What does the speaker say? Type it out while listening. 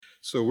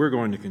So we're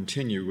going to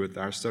continue with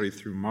our study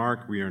through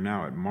Mark. We are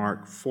now at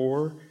Mark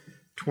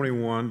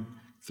 4:21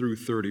 through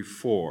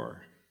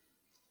 34.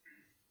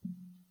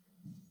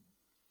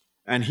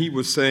 And he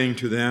was saying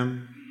to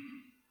them,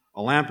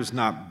 "A lamp is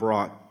not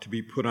brought to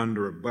be put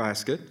under a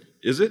basket,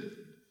 is it?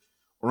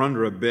 Or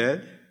under a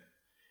bed?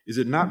 Is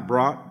it not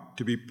brought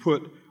to be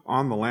put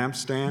on the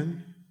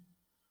lampstand?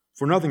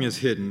 For nothing is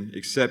hidden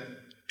except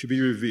to be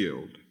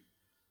revealed,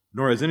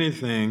 nor has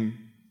anything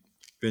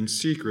been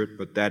secret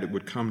but that it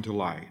would come to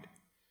light.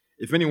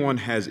 If anyone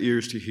has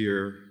ears to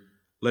hear,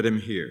 let him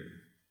hear."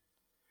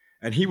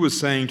 And he was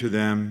saying to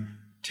them,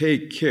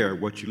 "Take care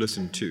what you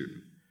listen to.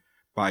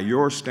 By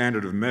your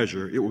standard of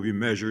measure it will be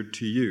measured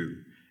to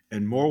you,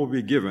 and more will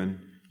be given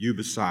you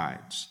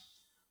besides.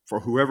 For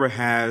whoever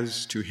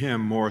has, to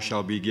him more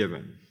shall be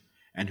given,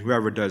 and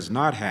whoever does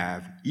not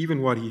have,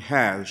 even what he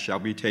has shall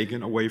be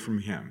taken away from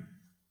him."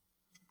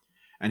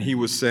 And he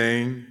was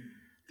saying,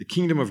 "The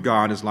kingdom of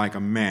God is like a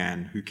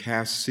man who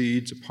casts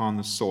seeds upon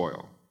the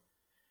soil.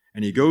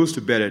 And he goes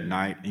to bed at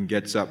night and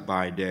gets up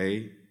by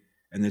day,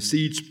 and the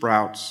seed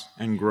sprouts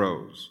and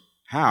grows.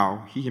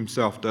 How, he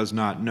himself does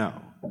not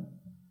know.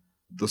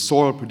 The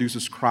soil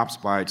produces crops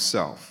by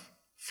itself,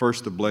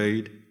 first the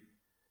blade,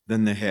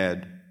 then the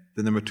head,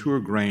 then the mature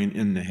grain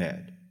in the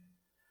head.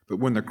 But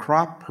when the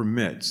crop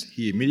permits,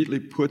 he immediately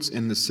puts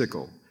in the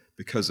sickle,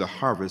 because the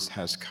harvest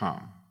has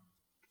come."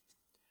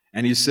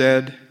 And he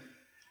said,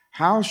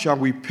 "How shall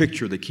we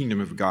picture the kingdom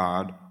of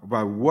God, or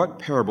by what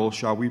parable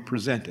shall we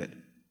present it?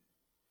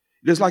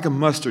 It is like a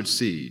mustard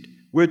seed,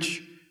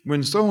 which,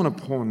 when sown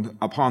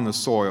upon the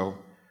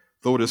soil,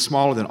 though it is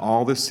smaller than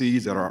all the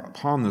seeds that are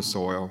upon the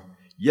soil,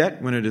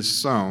 yet when it is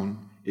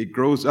sown, it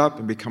grows up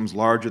and becomes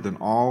larger than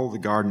all the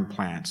garden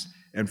plants,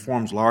 and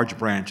forms large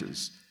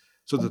branches,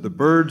 so that the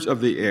birds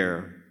of the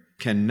air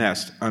can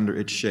nest under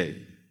its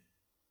shade."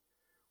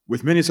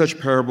 With many such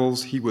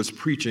parables he was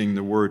preaching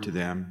the word to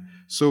them,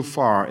 so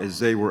far as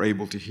they were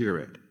able to hear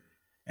it.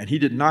 And he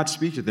did not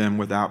speak to them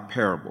without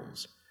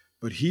parables,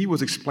 but he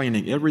was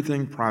explaining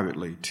everything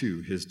privately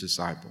to his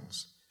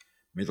disciples.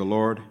 May the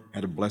Lord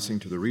add a blessing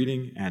to the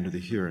reading and to the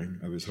hearing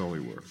of his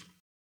holy word.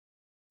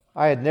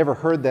 I had never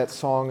heard that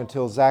song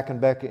until Zach and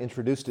Becca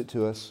introduced it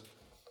to us,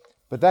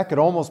 but that could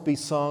almost be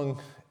sung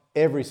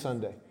every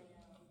Sunday.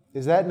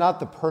 Is that not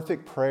the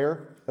perfect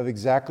prayer of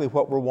exactly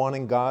what we're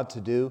wanting God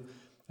to do?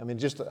 I mean,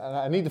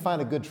 I need to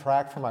find a good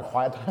track for my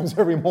quiet times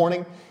every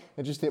morning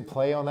and just hit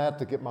play on that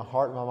to get my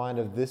heart and my mind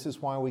of this is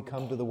why we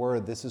come to the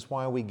Word, this is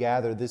why we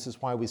gather, this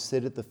is why we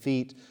sit at the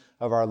feet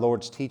of our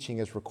Lord's teaching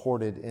as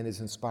recorded in His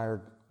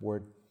inspired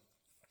Word.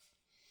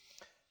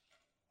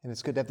 And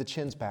it's good to have the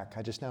chins back,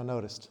 I just now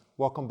noticed.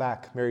 Welcome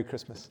back. Merry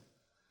Christmas.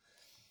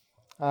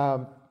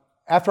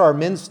 After our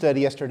men's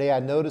study yesterday,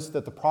 I noticed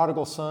that the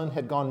prodigal son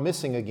had gone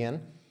missing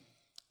again.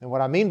 And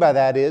what I mean by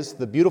that is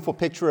the beautiful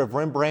picture of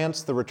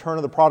Rembrandt's The Return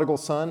of the Prodigal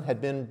Son had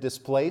been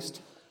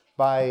displaced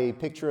by a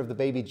picture of the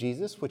baby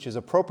Jesus, which is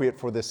appropriate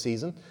for this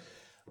season.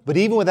 But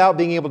even without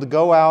being able to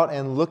go out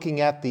and looking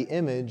at the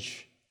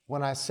image,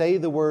 when I say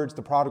the words,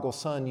 the prodigal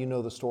son, you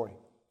know the story.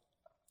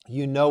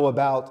 You know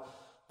about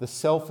the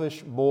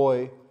selfish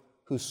boy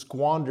who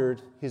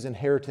squandered his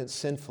inheritance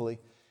sinfully.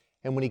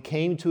 And when he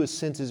came to his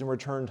senses and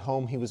returned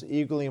home, he was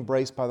eagerly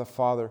embraced by the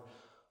Father,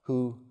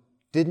 who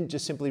didn't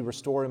just simply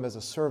restore him as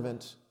a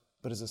servant,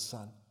 but as a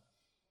son.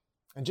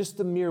 And just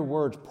the mere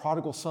words,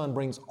 prodigal son,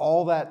 brings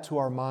all that to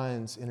our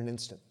minds in an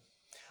instant.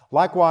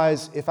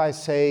 Likewise, if I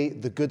say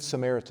the Good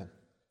Samaritan,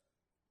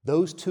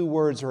 those two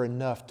words are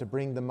enough to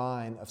bring the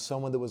mind of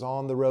someone that was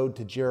on the road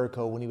to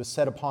Jericho when he was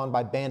set upon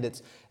by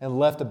bandits and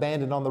left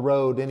abandoned on the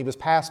road, and he was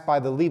passed by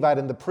the Levite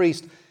and the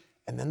priest,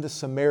 and then the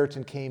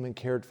Samaritan came and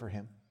cared for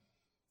him.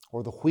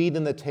 Or the wheat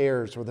and the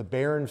tares, or the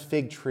barren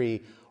fig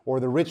tree,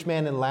 or the rich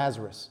man and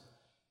Lazarus.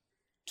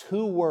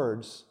 Two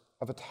words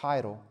of a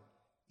title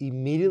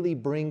immediately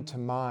bring to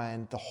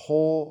mind the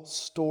whole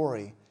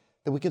story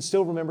that we can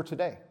still remember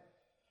today.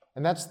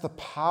 And that's the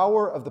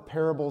power of the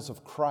parables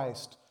of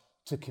Christ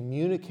to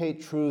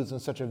communicate truths in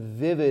such a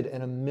vivid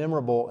and a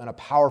memorable and a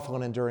powerful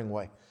and enduring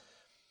way.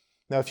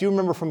 Now, if you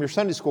remember from your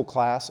Sunday school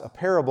class, a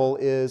parable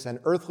is an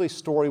earthly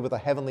story with a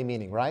heavenly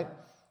meaning, right?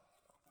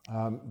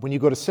 When you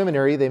go to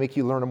seminary, they make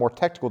you learn a more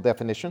technical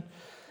definition.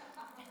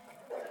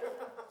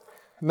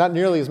 Not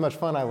nearly as much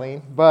fun,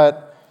 Eileen,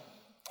 but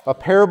a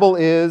parable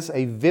is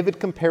a vivid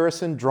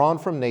comparison drawn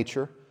from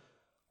nature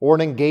or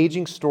an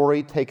engaging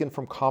story taken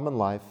from common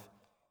life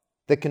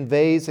that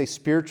conveys a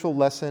spiritual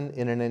lesson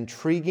in an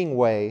intriguing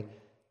way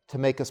to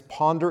make us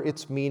ponder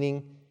its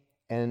meaning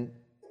and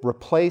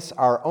replace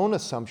our own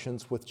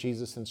assumptions with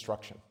Jesus'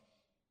 instruction.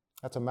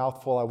 That's a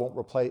mouthful, I won't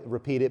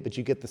repeat it, but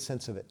you get the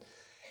sense of it.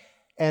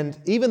 And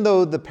even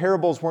though the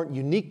parables weren't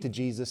unique to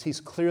Jesus, He's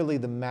clearly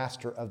the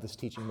master of this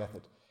teaching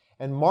method.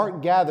 And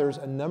Mark gathers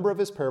a number of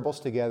his parables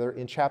together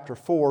in chapter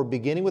 4,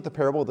 beginning with the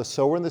parable of the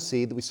sower and the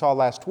seed that we saw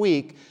last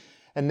week.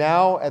 And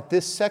now at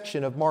this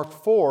section of Mark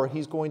 4,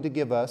 he's going to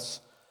give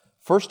us,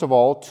 first of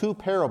all, two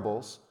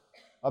parables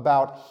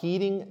about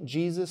heeding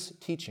Jesus'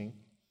 teaching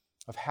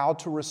of how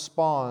to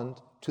respond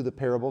to the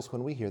parables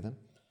when we hear them.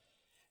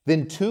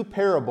 Then 2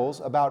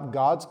 parables about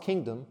God's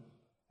kingdom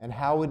and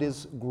how it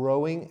is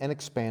growing and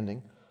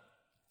expanding.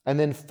 And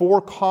then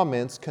 4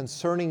 comments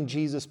concerning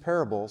Jesus'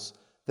 parables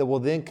that will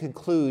then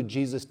conclude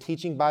Jesus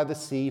teaching by the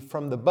sea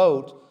from the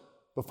boat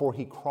before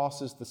he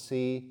crosses the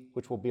sea,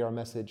 which will be our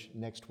message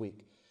next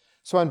week.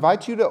 So I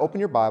invite you to open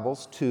your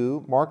Bibles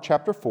to Mark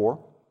chapter 4,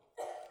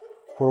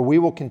 where we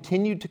will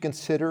continue to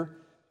consider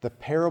the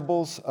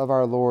parables of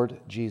our Lord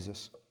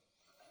Jesus.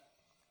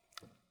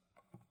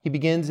 He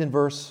begins in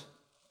verse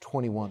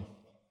 21.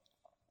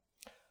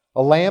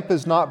 A lamp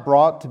is not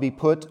brought to be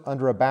put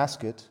under a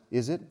basket,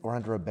 is it, or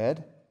under a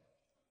bed?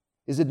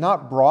 Is it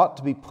not brought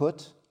to be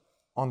put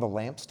on the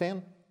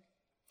lampstand?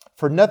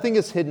 For nothing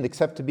is hidden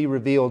except to be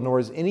revealed, nor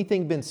has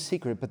anything been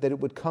secret, but that it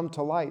would come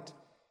to light.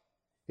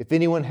 If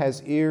anyone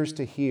has ears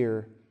to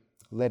hear,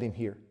 let him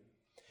hear.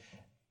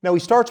 Now he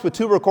starts with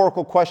 2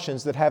 rhetorical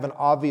questions that have an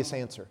obvious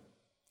answer.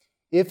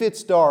 If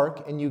it's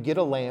dark and you get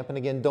a lamp, and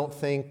again, don't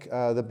think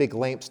the big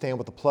lampstand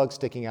with the plug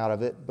sticking out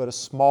of it, but a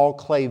small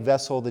clay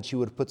vessel that you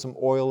would have put some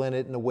oil in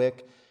it and a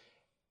wick,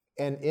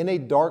 and in a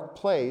dark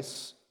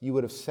place, you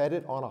would have set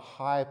it on a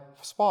high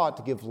spot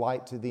to give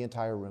light to the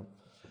entire room.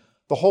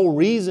 The whole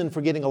reason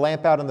for getting a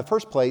lamp out in the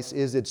first place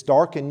is it's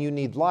dark and you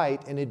need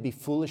light, and it'd be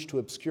foolish to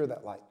obscure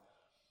that light.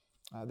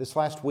 This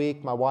last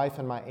week, my wife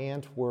and my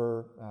aunt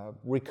were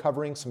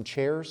recovering some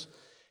chairs,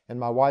 and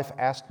my wife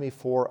asked me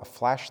for a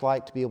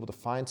flashlight to be able to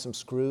find some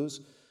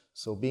screws.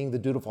 So being the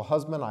dutiful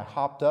husband, I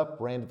hopped up,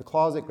 ran to the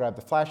closet, grabbed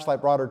the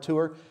flashlight, brought her to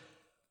her.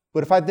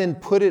 But if I then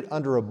put it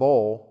under a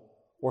bowl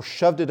or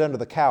shoved it under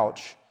the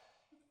couch,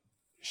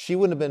 she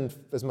wouldn't have been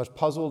as much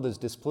puzzled as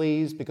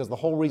displeased, because the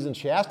whole reason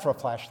she asked for a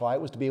flashlight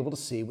was to be able to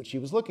see what she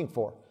was looking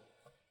for.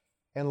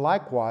 And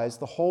likewise,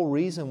 the whole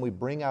reason we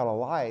bring out a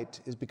light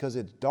is because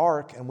it's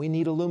dark and we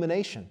need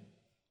illumination.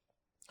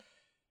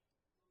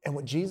 And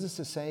what Jesus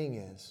is saying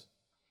is,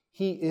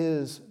 He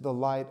is the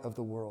light of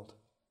the world.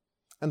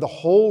 And the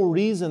whole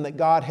reason that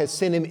God has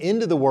sent Him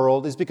into the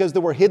world is because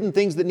there were hidden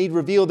things that need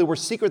revealed, there were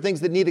secret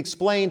things that need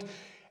explained,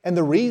 and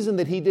the reason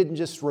that He didn't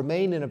just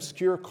remain an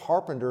obscure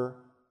carpenter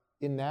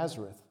in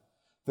Nazareth,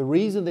 the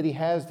reason that He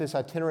has this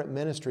itinerant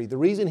ministry, the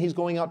reason He's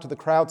going out to the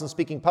crowds and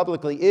speaking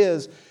publicly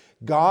is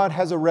God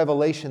has a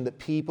revelation that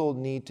people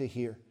need to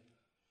hear.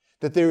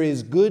 That there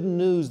is good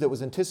news that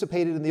was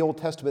anticipated in the Old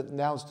Testament that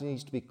now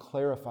needs to be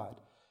clarified.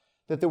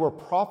 That there were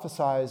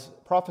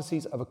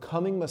prophecies of a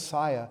coming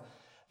Messiah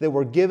that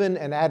were given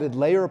and added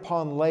layer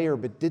upon layer,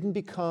 but didn't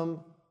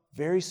become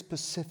very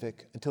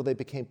specific until they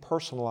became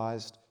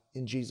personalized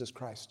in Jesus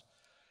Christ.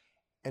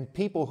 And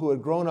people who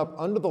had grown up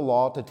under the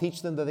law to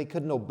teach them that they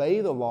couldn't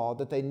obey the law,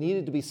 that they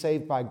needed to be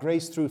saved by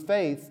grace through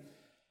faith,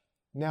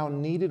 now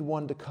needed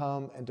one to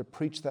come and to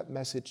preach that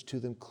message to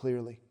them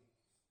clearly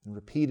and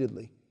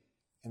repeatedly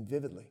and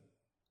vividly.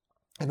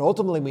 And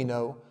ultimately we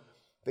know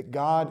that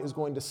God is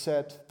going to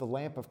set the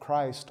lamp of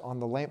Christ on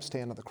the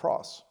lampstand of the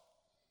cross.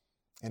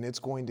 And it's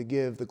going to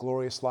give the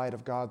glorious light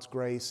of God's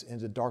grace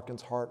into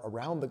darkened heart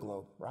around the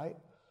globe, right?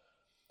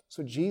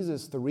 So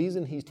Jesus, the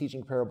reason He's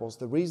teaching parables,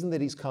 the reason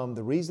that He's come,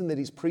 the reason that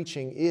He's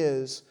preaching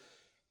is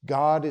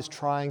God is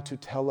trying to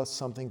tell us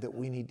something that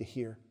we need to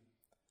hear,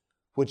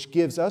 which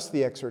gives us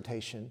the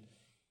exhortation,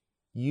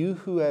 you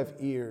who have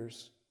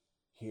ears,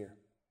 hear.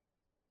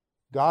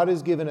 God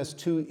has given us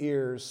 2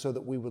 ears so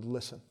that we would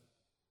listen.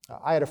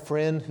 I had a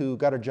friend who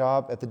got a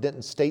job at the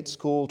Denton State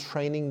School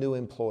training new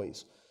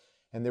employees.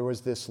 And there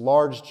was this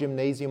large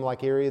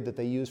gymnasium-like area that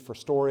they used for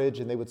storage,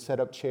 and they would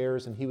set up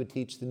chairs, and he would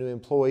teach the new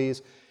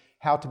employees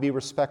how to be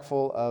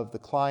respectful of the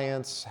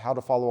clients, how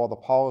to follow all the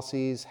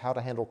policies, how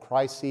to handle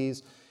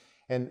crises,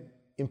 and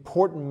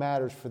important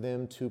matters for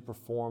them to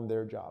perform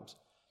their jobs.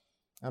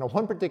 And on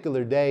one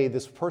particular day,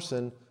 this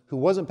person, who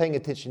wasn't paying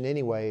attention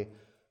anyway,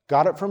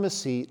 got up from his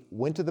seat,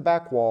 went to the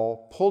back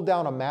wall, pulled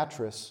down a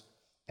mattress,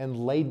 and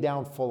laid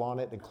down full on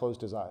it and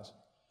closed his eyes.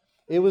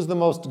 It was the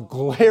most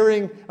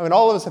glaring,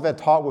 all of us have had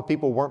taught where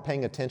people weren't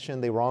paying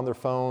attention, they were on their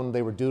phone,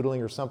 they were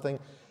doodling or something,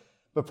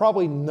 but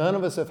probably none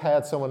of us have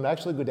had someone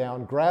actually go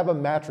down, grab a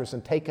mattress,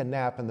 and take a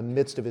nap in the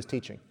midst of his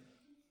teaching.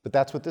 But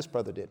that's what this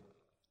brother did.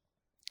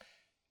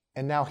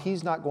 And now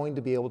he's not going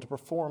to be able to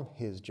perform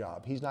his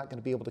job. He's not going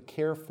to be able to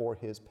care for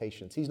his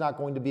patients. He's not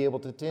going to be able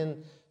to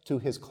tend to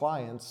his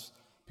clients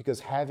because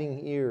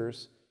having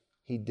ears,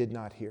 he did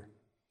not hear.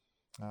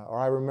 Or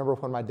I remember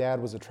when my dad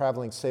was a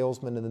traveling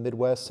salesman in the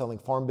Midwest selling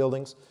farm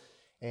buildings,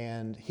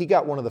 and he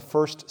got one of the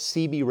first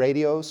CB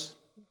radios.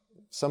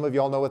 Some of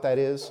y'all know what that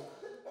is.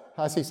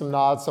 I see some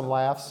nods, some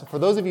laughs. For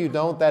those of you who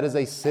don't, that is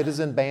a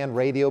citizen band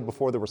radio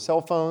before there were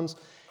cell phones,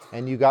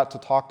 and you got to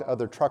talk to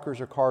other truckers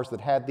or cars that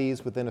had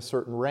these within a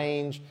certain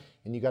range,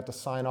 and you got to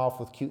sign off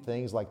with cute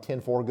things like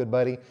 10-4, good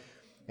buddy.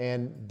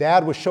 And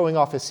Dad was showing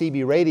off his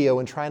CB radio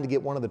and trying to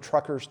get one of the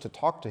truckers to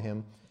talk to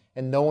him,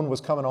 and no one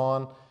was coming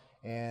on.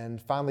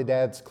 And finally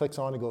Dad clicks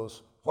on and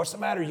goes, "What's the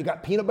matter? You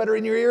got peanut butter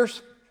in your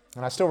ears?"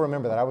 And I still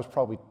remember that. I was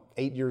probably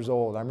 8 years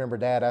old. I remember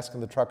Dad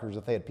asking the truckers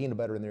if they had peanut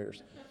butter in their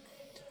ears.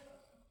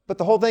 But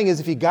the whole thing is,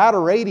 if you got a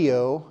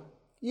radio,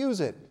 use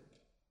it.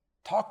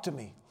 Talk to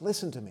me.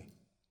 Listen to me.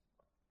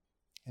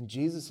 And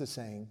Jesus is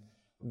saying,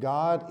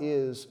 God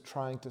is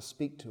trying to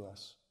speak to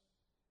us.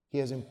 He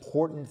has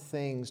important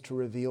things to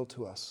reveal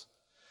to us.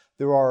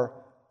 There are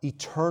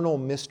eternal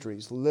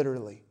mysteries,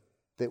 literally,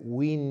 that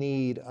we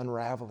need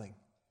unraveling.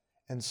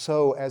 And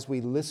so as we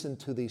listen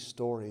to these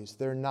stories,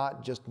 they're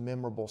not just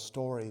memorable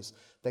stories.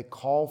 They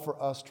call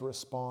for us to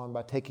respond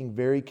by taking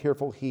very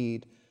careful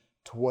heed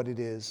to what it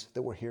is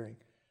that we're hearing.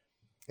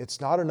 It's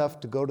not enough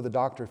to go to the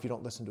doctor if you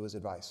don't listen to his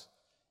advice.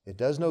 It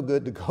does no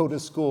good to go to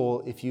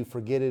school if you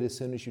forget it as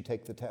soon as you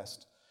take the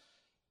test.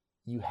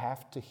 You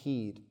have to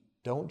heed.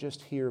 Don't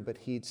just hear, but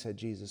heed, said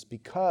Jesus,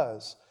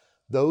 because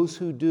those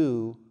who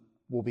do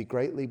will be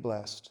greatly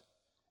blessed,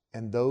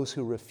 and those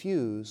who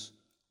refuse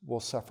will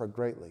suffer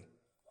greatly,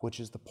 which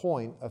is the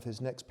point of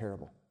his next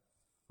parable.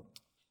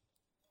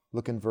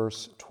 Look in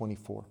verse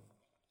 24.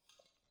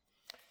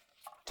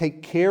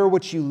 Take care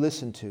what you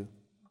listen to,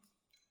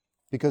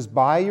 because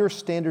by your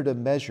standard of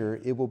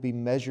measure it will be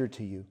measured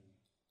to you,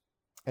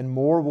 and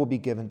more will be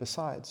given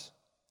besides.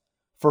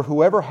 For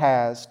whoever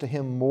has, to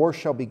him more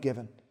shall be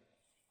given,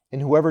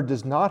 and whoever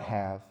does not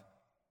have,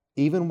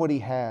 even what he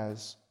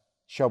has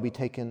shall be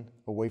taken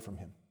away from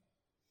him.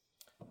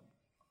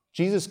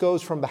 Jesus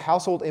goes from the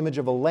household image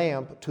of a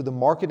lamp to the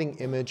marketing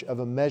image of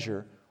a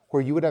measure,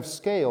 where you would have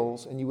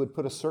scales and you would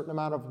put a certain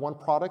amount of one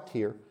product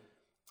here,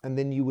 and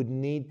then you would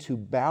need to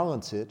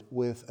balance it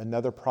with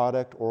another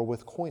product or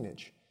with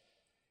coinage.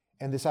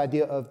 And this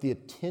idea of the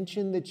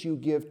attention that you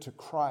give to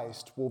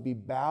Christ will be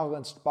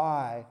balanced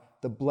by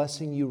the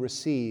blessing you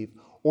receive,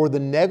 or the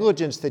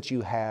negligence that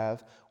you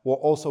have will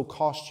also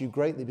cost you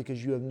greatly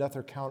because you have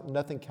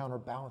nothing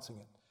counterbalancing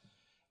it.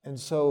 And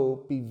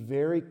so be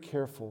very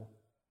careful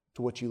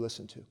to what you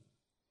listen to.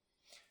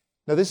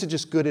 Now, this is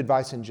just good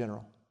advice in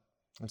general.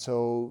 And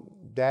so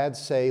dads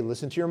say,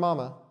 listen to your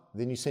mama.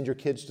 Then you send your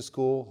kids to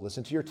school,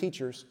 listen to your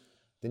teachers.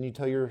 Then you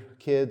tell your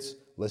kids,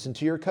 listen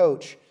to your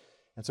coach.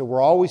 And so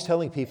we're always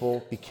telling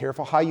people, be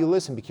careful how you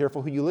listen, be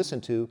careful who you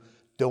listen to.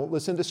 Don't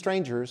listen to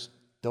strangers.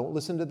 Don't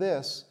listen to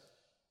this.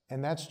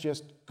 And that's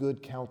just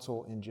good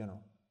counsel in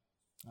general.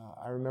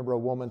 I remember a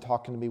woman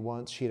talking to me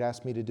once. She had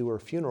asked me to do her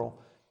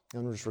funeral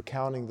and was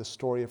recounting the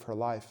story of her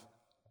life.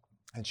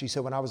 And she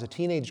said, when I was a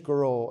teenage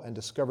girl and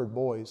discovered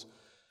boys,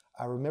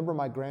 I remember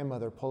my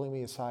grandmother pulling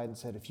me aside and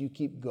said, if you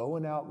keep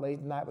going out late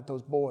at night with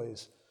those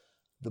boys,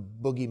 the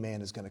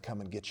boogeyman is going to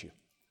come and get you.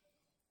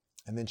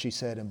 And then she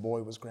said, and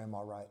boy, was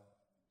Grandma right.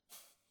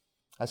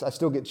 I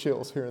still get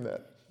chills hearing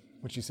that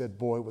when she said,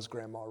 boy, was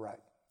Grandma right.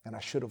 And I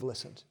should have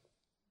listened,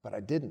 but I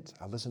didn't.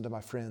 I listened to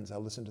my friends. I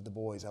listened to the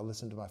boys. I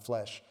listened to my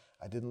flesh.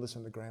 I didn't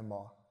listen to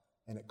Grandma,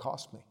 and it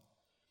cost me.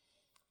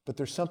 But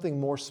there's something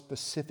more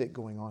specific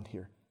going on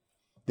here.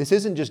 This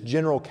isn't just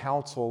general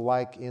counsel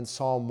like in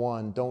Psalm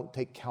 1, don't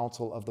take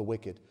counsel of the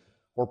wicked.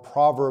 Or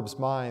Proverbs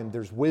 9,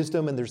 there's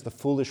wisdom and there's the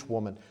foolish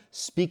woman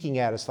speaking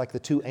at us like the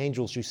two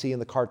angels you see in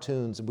the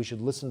cartoons, and we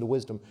should listen to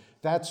wisdom.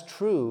 That's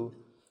true,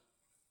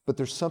 but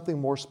there's something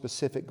more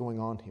specific going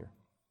on here.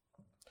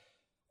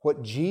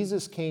 What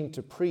Jesus came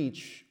to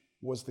preach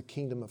was the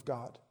kingdom of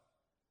God.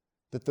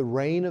 That the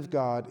reign of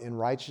God in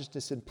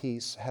righteousness and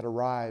peace had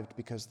arrived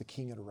because the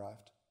king had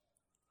arrived.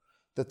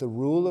 That the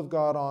rule of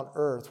God on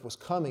earth was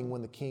coming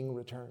when the king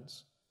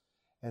returns.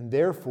 And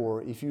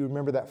therefore, if you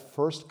remember that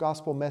first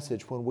gospel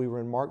message when we were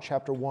in Mark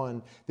chapter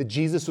 1, that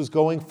Jesus was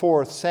going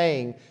forth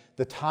saying,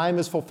 the time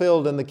is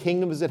fulfilled and the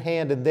kingdom is at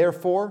hand, and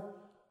therefore,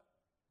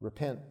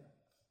 repent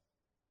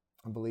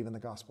and believe in the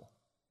gospel.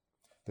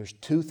 There's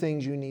two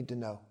things you need to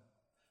know.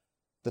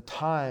 The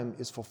time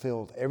is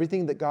fulfilled.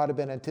 Everything that God had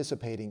been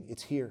anticipating,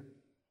 it's here.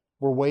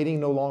 We're waiting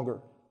no longer.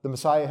 The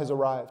Messiah has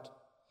arrived.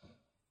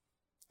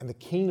 And the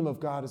kingdom of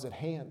God is at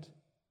hand.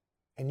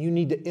 And you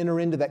need to enter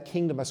into that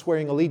kingdom by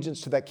swearing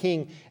allegiance to that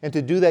king. And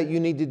to do that, you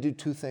need to do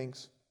two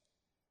things.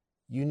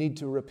 You need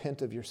to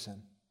repent of your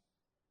sin.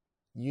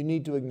 You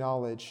need to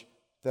acknowledge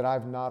that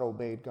I've not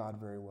obeyed God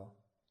very well.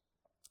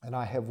 And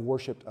I have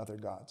worshiped other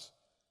gods.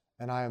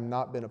 And I have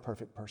not been a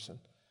perfect person.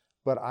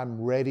 But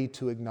I'm ready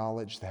to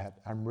acknowledge that.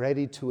 I'm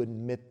ready to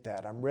admit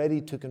that. I'm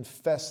ready to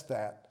confess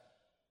that.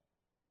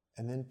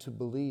 And then to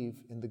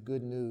believe in the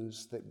good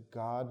news that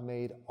God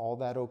made all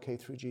that okay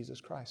through Jesus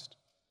Christ.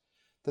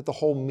 That the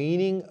whole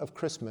meaning of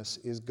Christmas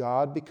is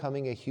God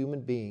becoming a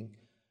human being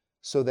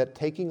so that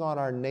taking on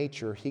our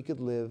nature, He could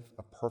live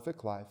a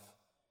perfect life,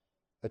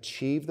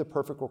 achieve the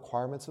perfect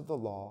requirements of the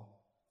law,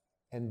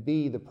 and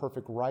be the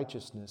perfect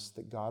righteousness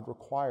that God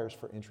requires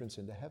for entrance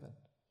into heaven.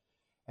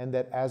 And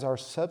that as our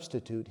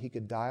substitute, He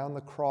could die on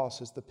the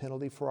cross as the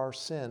penalty for our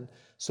sin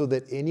so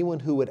that anyone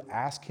who would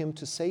ask Him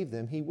to save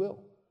them, He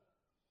will.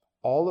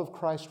 All of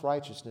Christ's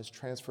righteousness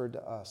transferred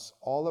to us.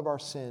 All of our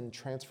sin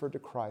transferred to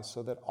Christ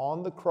so that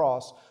on the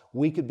cross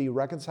we could be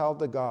reconciled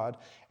to God,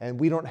 and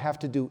we don't have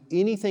to do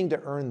anything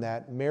to earn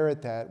that,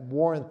 merit that,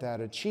 warrant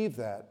that, achieve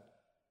that.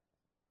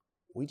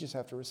 We just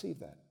have to receive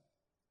that.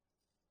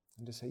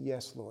 And to say,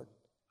 yes, Lord,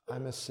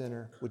 I'm a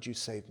sinner. Would you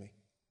save me?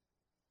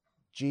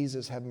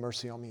 Jesus, have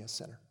mercy on me, a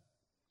sinner.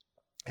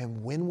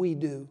 And when we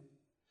do,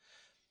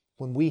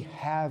 when we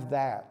have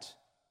that,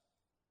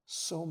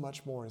 so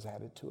much more is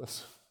added to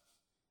us.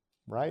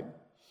 right?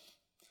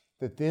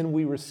 That then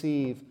we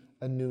receive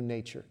a new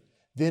nature.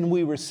 Then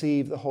we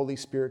receive the Holy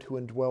Spirit who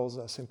indwells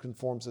us and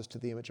conforms us to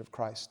the image of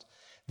Christ.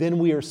 Then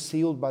we are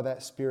sealed by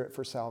that Spirit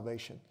for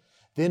salvation.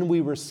 Then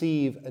we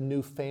receive a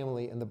new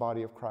family in the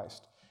body of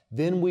Christ.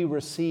 Then we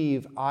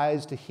receive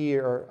eyes to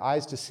hear, or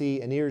eyes to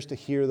see and ears to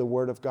hear the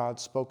word of God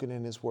spoken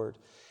in His word.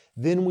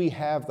 Then we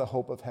have the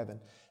hope of heaven.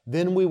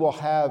 Then we will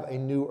have a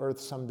new earth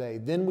someday.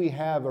 Then we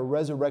have a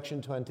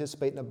resurrection to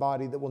anticipate in a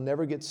body that will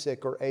never get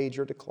sick or age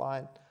or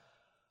decline.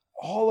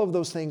 All of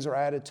those things are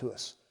added to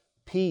us.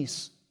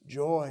 Peace,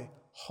 joy,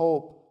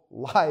 hope,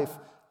 life,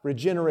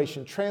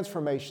 regeneration,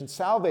 transformation,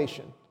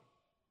 salvation.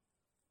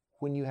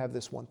 When you have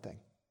this one thing,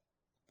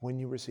 when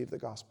you receive the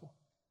gospel.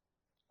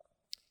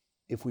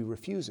 If we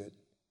refuse it,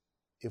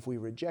 if we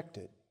reject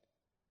it,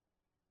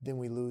 then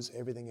we lose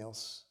everything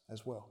else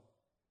as well.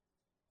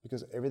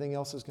 Because everything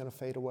else is going to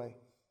fade away.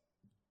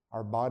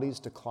 Our bodies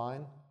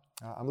decline.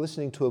 I'm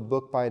listening to a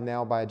book by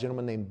a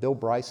gentleman named Bill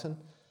Bryson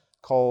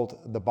called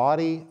The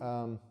Body,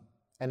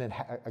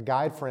 a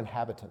Guide for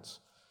Inhabitants.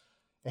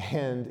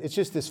 And it's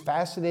just this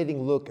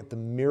fascinating look at the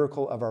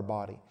miracle of our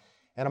body.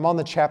 And I'm on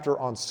the chapter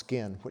on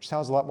skin, which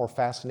sounds a lot more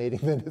fascinating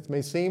than it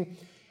may seem.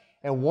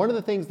 And one of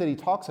the things that he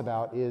talks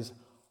about is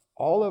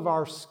all of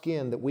our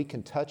skin that we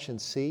can touch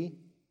and see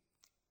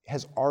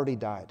has already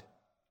died,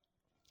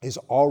 is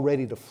all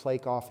ready to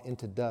flake off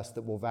into dust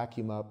that will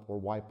vacuum up or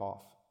wipe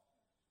off.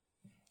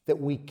 That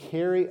we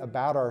carry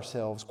about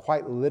ourselves,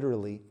 quite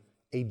literally,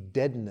 a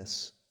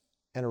deadness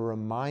and a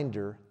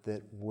reminder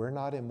that we're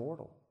not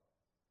immortal.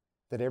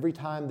 That every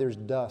time there's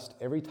dust,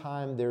 every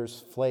time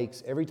there's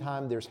flakes, every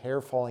time there's hair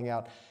falling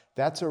out,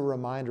 that's a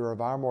reminder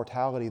of our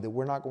mortality, that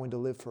we're not going to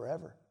live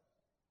forever.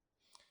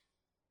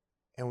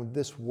 And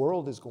this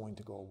world is going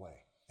to go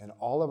away. And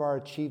all of our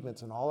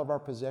achievements and all of our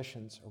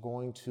possessions are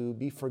going to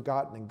be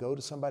forgotten and go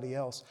to somebody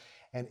else.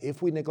 And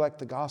if we neglect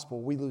the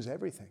gospel, we lose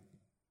everything.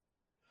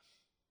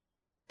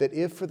 That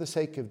if for the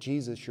sake of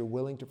Jesus you're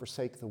willing to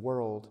forsake the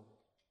world,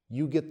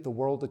 you get the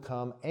world to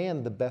come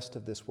and the best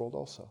of this world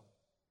also.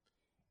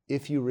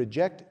 If you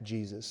reject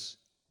Jesus,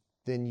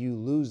 then you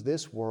lose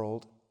this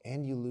world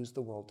and you lose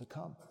the world to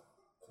come.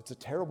 It's a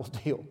terrible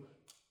deal.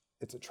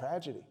 It's a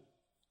tragedy.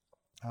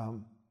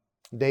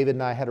 David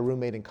and I had a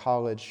roommate in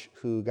college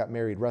who got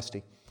married,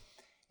 Rusty.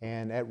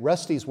 And at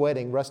Rusty's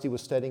wedding, Rusty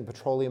was studying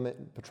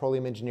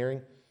petroleum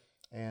engineering.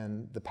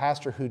 And the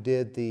pastor who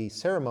did the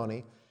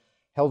ceremony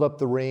held up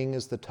the ring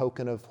as the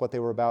token of what they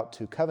were about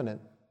to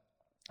covenant.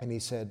 And he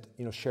said,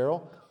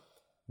 Cheryl,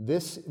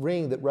 this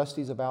ring that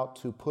Rusty's about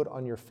to put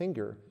on your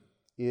finger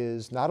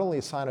is not only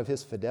a sign of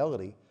his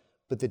fidelity,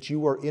 but that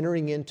you are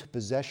entering into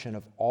possession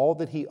of all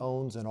that he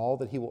owns and all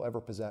that he will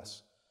ever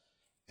possess.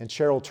 And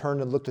Cheryl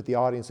turned and looked at the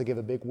audience and gave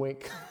a big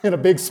wink and a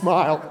big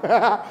smile.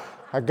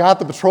 I got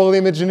the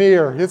petroleum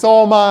engineer. It's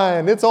all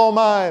mine. It's all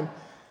mine.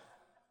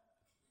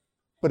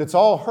 But it's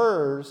all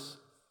hers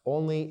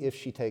only if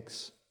she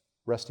takes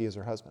Rusty as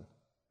her husband.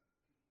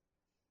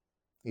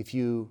 If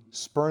you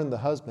spurn the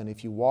husband,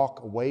 if you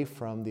walk away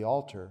from the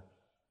altar,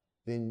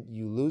 then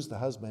you lose the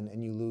husband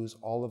and you lose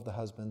all of the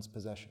husband's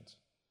possessions.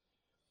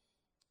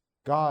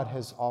 God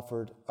has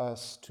offered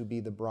us to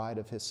be the bride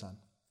of His Son.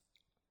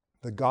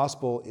 The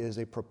gospel is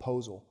a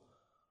proposal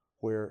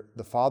where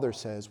the Father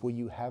says, will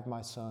you have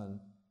my Son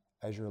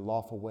as your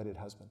lawful wedded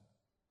husband?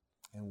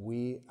 And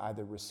we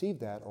either receive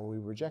that or we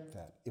reject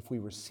that. If we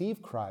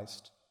receive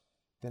Christ,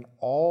 then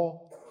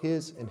all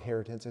His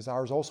inheritance is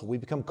ours also. We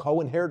become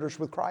co-inheritors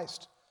with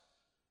Christ.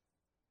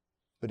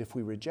 But if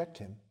we reject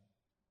Him,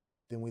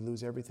 then we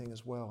lose everything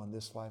as well in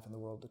this life and the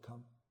world to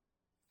come.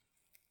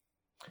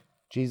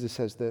 Jesus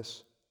says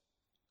this,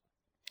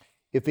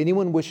 if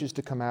anyone wishes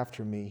to come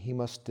after me, he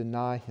must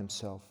deny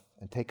himself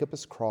and take up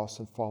his cross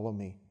and follow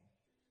me.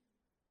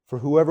 For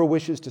whoever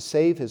wishes to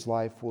save his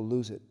life will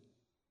lose it.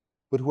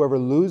 But whoever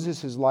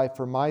loses his life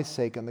for my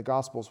sake and the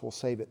gospel's will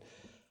save it.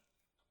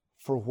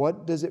 For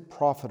what does it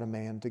profit a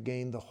man to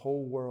gain the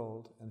whole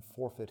world and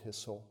forfeit his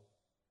soul?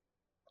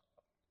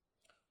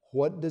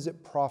 What does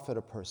it profit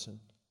a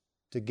person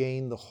to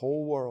gain the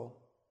whole world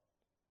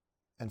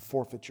and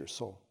forfeit your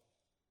soul?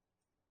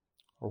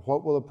 Or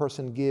what will a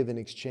person give in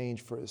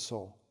exchange for his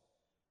soul?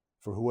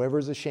 For whoever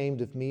is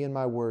ashamed of me and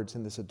my words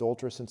in this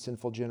adulterous and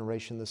sinful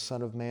generation, the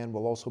Son of Man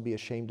will also be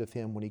ashamed of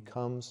him when He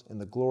comes in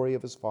the glory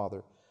of His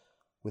Father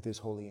with His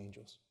holy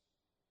angels.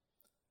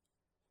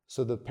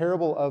 So the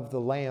parable of the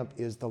lamp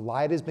is the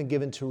light has been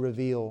given to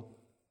reveal.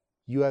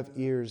 You have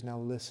ears, now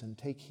listen,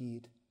 take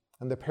heed.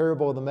 And the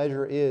parable of the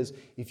measure is,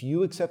 if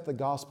you accept the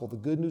gospel, the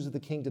good news of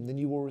the kingdom, then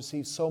you will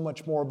receive so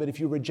much more. But if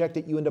you reject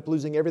it, you end up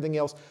losing everything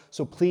else.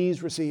 So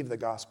please receive the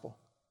gospel,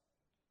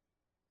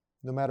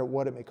 no matter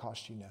what it may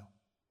cost you now.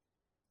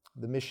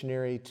 The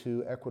missionary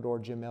to Ecuador,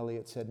 Jim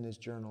Elliot, said in his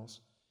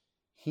journals,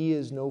 he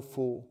is no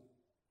fool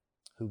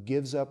who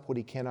gives up what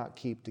he cannot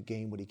keep to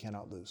gain what he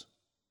cannot lose.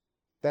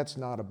 That's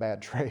not a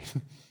bad trade.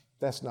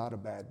 That's not a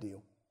bad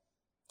deal.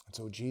 And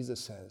so Jesus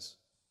says,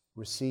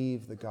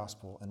 receive the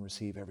gospel and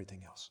receive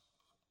everything else.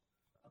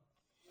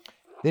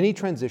 Then he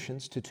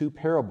transitions to two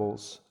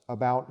parables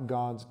about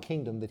God's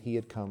kingdom that he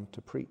had come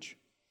to preach.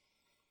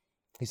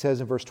 He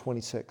says in verse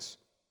 26,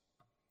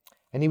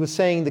 "And he was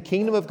saying, the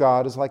kingdom of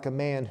God is like a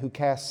man who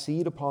casts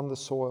seed upon the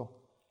soil.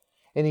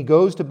 And he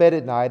goes to bed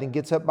at night and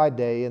gets up by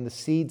day, and the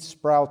seed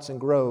sprouts and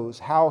grows,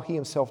 how he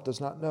himself does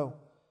not know.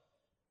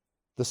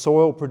 The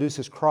soil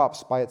produces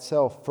crops by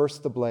itself,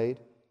 first the blade,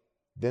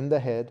 then the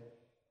head,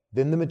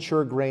 then the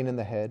mature grain in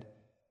the head.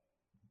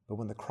 But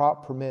when the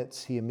crop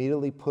permits, he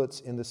immediately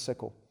puts in the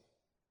sickle,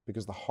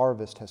 because the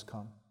harvest has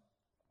come."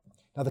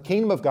 Now, the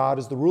kingdom of God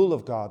is the rule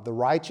of God, the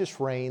righteous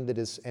reign that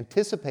is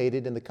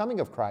anticipated in the coming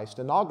of Christ,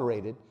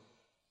 inaugurated,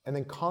 and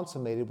then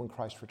consummated when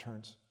Christ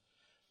returns.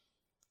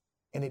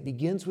 And it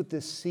begins with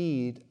this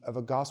seed of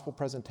a gospel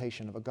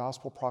presentation, of a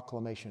gospel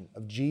proclamation,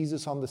 of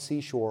Jesus on the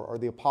seashore, or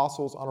the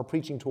apostles on a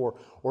preaching tour,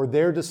 or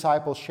their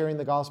disciples sharing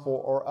the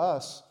gospel, or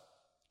us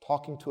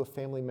talking to a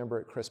family member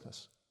at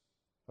Christmas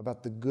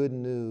about the good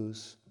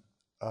news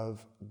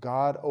of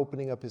God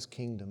opening up his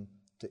kingdom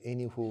to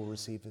any who will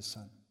receive his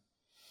Son.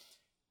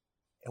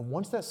 And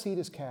once that seed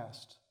is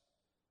cast,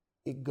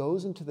 it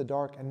goes into the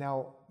dark, and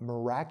now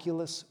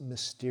miraculous,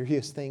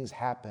 mysterious things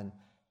happen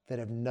that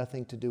have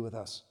nothing to do with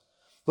us.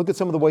 Look at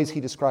some of the ways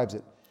he describes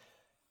it.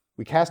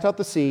 We cast out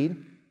the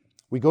seed,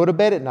 we go to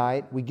bed at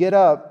night, we get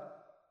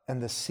up,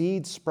 and the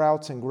seed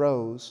sprouts and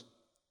grows,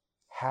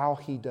 how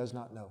he does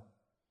not know.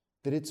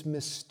 That it's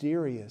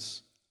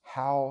mysterious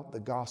how the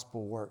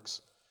gospel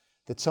works.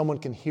 That someone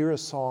can hear a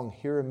song,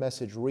 hear a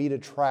message, read a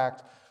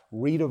tract,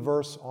 read a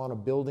verse on a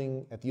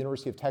building at the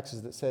University of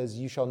Texas that says,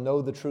 "You shall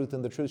know the truth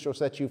and the truth shall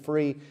set you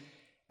free."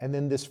 And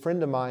then this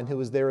friend of mine who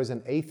was there as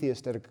an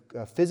atheist at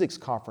a physics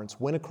conference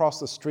went across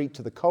the street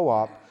to the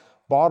co-op,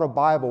 bought a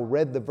Bible,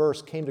 read the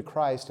verse, came to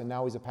Christ, and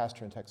now he's a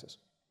pastor in Texas.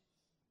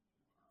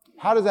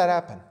 How does that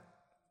happen?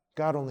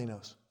 God only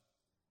knows.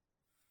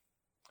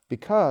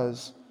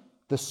 Because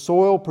the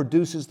soil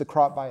produces the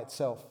crop by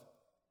itself.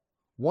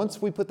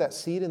 Once we put that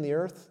seed in the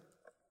earth,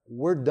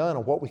 we're done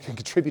on what we can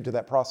contribute to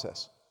that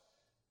process.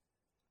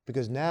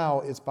 Because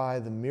now it's by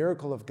the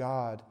miracle of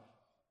God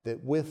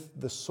that with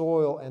the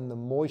soil and the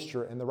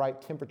moisture and the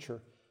right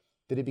temperature,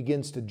 that it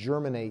begins to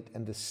germinate,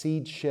 and the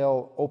seed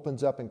shell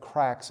opens up and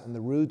cracks, and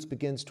the roots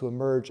begins to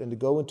emerge and to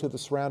go into the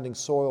surrounding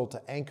soil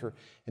to anchor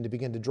and to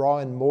begin to draw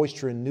in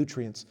moisture and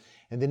nutrients.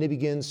 And then it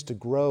begins to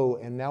grow,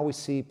 and now we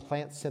see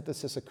plant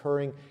synthesis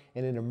occurring,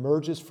 and it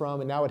emerges from,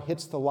 and now it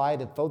hits the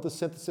light, and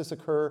photosynthesis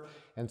occur,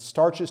 and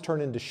starches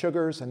turn into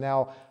sugars, and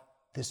now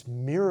this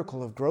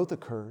miracle of growth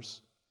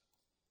occurs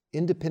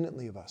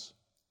independently of us.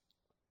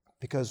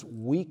 Because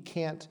we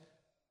can't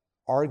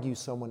argue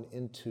someone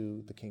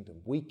into the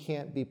kingdom. We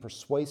can't be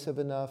persuasive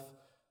enough,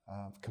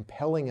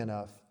 compelling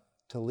enough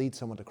to lead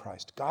someone to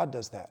Christ. God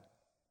does that.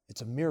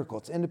 It's a miracle.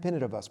 It's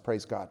independent of us,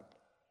 praise God.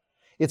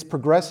 It's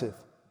progressive.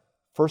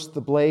 First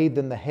the blade,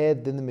 then the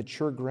head, then the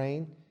mature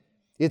grain.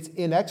 It's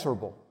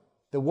inexorable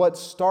that what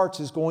starts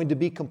is going to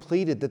be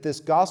completed, that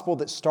this gospel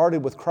that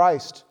started with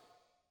Christ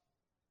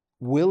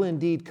will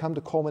indeed come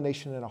to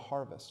culmination in a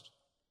harvest.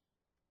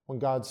 When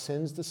God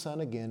sends the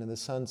Son again, and the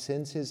Son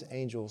sends His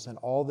angels, and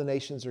all the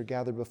nations are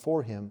gathered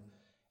before Him,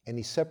 and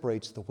He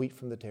separates the wheat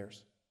from the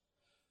tares,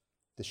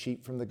 the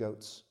sheep from the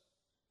goats,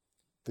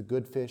 the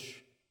good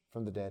fish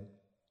from the dead.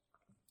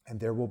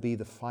 And there will be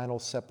the final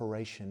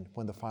separation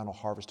when the final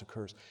harvest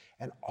occurs.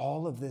 And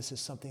all of this is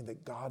something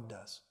that God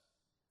does,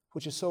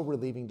 which is so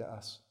relieving to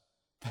us,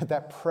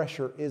 that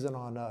pressure isn't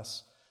on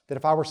us. That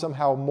if I were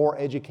somehow more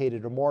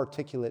educated or more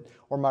articulate,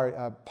 or my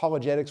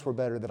apologetics were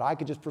better, that I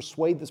could just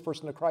persuade this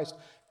person to Christ.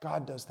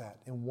 God does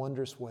that in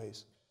wondrous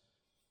ways.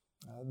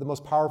 The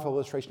most powerful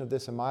illustration of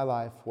this in my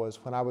life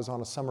was when I was on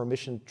a summer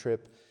mission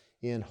trip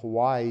in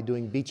Hawaii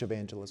doing beach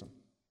evangelism.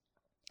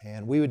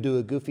 And we would do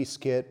a goofy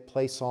skit,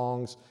 play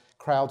songs,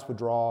 crowds would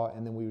draw,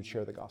 and then we would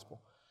share the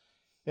gospel.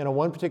 And on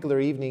one particular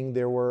evening,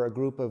 there were a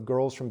group of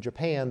girls from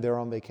Japan there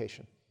on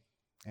vacation.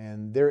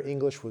 And their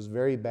English was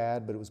very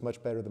bad, but it was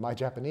much better than my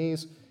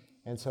Japanese.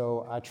 And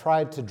so I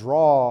tried to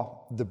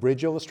draw the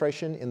bridge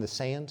illustration in the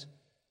sand,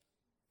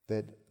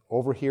 that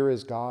over here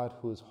is God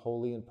who is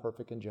holy and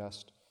perfect and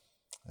just,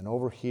 and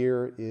over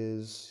here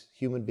is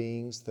human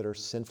beings that are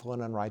sinful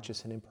and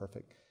unrighteous and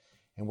imperfect,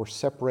 and we're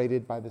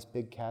separated by this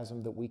big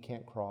chasm that we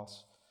can't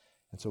cross.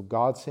 And so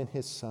God sent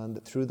His Son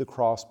that through the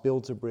cross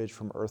builds a bridge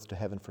from earth to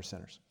heaven for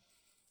sinners.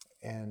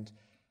 And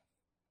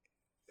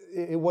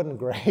it wasn't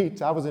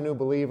great. I was a new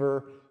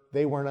believer.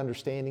 They weren't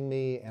understanding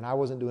me, and I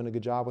wasn't doing a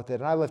good job with it.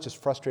 And I left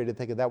just frustrated,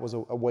 thinking that was a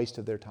waste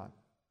of their time.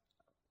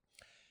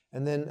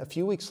 And then a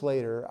few weeks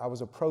later, I was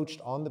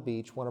approached on the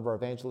beach, one of our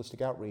evangelistic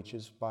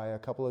outreaches, by a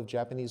couple of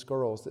Japanese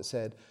girls that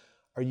said,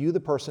 "Are you the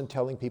person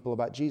telling people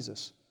about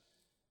Jesus?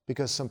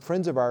 Because some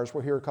friends of ours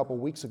were here a couple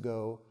weeks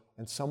ago,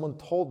 and someone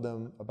told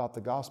them about the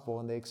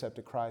gospel, and they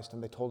accepted Christ,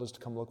 and they told us to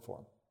come look for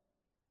Him."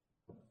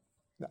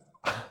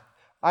 Now,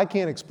 I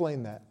can't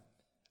explain that.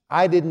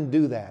 I didn't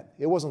do that.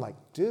 It wasn't like,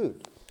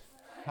 dude,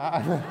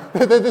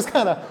 this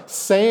kind of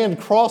sand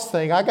cross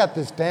thing, I got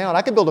this down.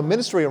 I could build a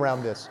ministry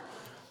around this.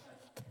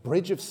 The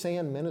Bridge of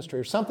Sand ministry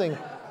or something.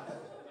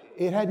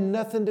 It had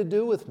nothing to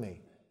do with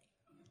me.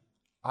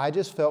 I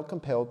just felt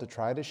compelled to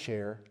try to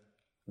share.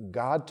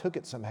 God took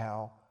it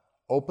somehow,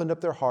 opened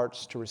up their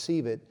hearts to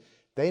receive it.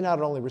 They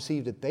not only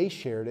received it, they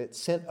shared it,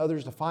 sent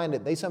others to find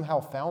it. They somehow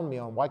found me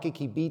on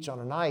Waikiki Beach on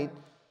a night,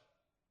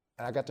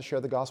 and I got to share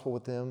the gospel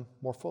with them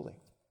more fully.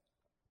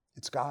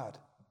 It's God.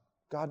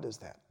 God does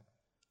that.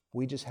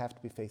 We just have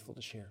to be faithful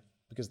to share,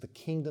 because the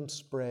kingdom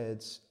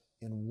spreads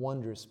in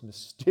wondrous,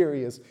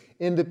 mysterious,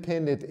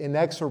 independent,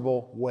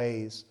 inexorable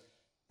ways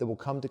that will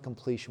come to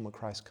completion when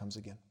Christ comes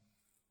again.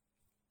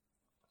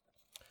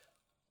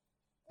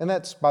 And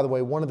that's, by the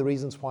way, one of the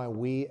reasons why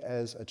we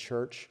as a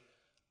church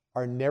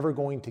are never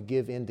going to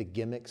give in to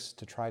gimmicks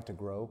to try to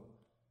grow.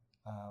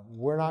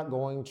 We're not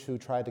going to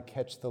try to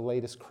catch the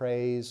latest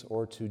craze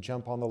or to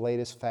jump on the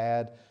latest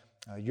fad.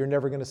 You're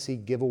never going to see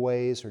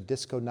giveaways or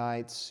disco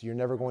nights. You're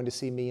never going to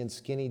see me in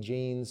skinny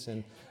jeans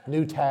and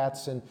new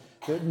tats. And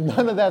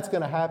none of that's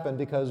going to happen,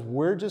 because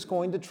we're just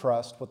going to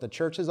trust what the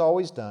church has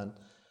always done.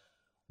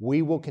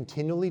 We will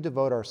continually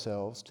devote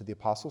ourselves to the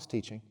apostles'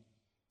 teaching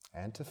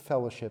and to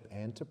fellowship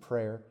and to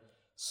prayer,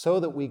 so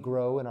that we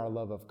grow in our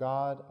love of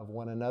God, of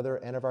one another,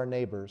 and of our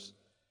neighbors.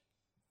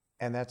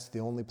 And that's the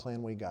only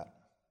plan we got.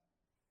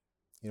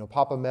 You know,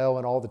 Papa Mel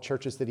and all the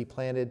churches that he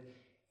planted,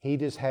 he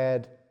just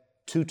had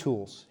two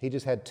tools. He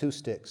just had two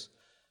sticks.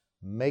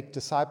 Make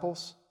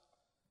disciples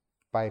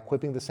by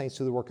equipping the saints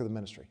to the work of the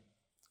ministry.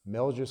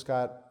 Mel just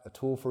got a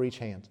tool for each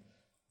hand.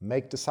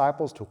 Make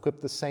disciples to equip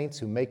the saints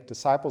who make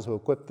disciples who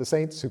equip the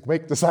saints who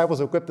make disciples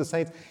who equip the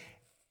saints.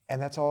 And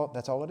that's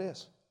all it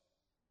is.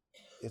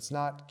 It's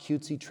not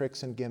cutesy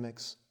tricks and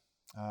gimmicks.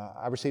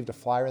 I received a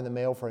flyer in the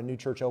mail for a new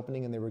church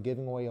opening, and they were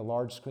giving away a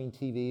large screen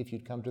TV if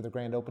you'd come to the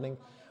grand opening.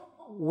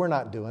 We're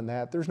not doing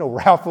that. There's no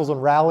raffles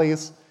and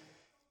rallies.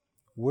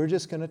 We're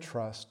just going to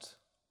trust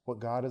what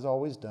God has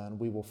always done.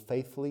 We will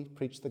faithfully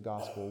preach the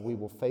gospel. We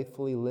will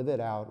faithfully live it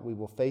out. We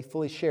will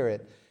faithfully share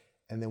it.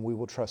 And then we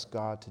will trust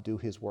God to do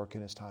His work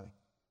in His timing.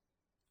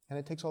 And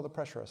it takes all the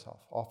pressure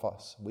off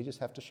us. We just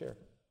have to share.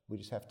 We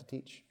just have to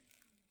teach.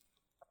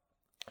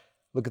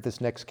 Look at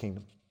this next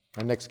kingdom,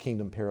 our next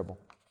kingdom parable.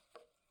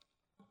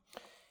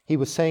 He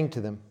was saying to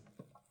them,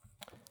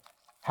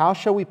 "How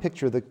shall we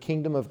picture the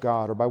kingdom of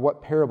God, or by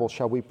what parable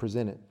shall we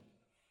present it?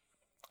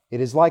 It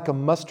is like a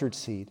mustard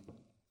seed,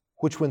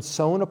 which when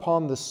sown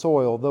upon the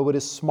soil, though it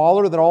is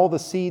smaller than all the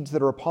seeds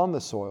that are upon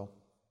the soil,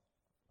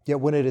 yet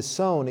when it is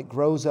sown, it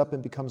grows up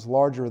and becomes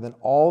larger than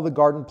all the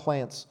garden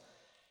plants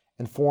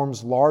and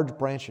forms large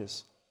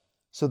branches,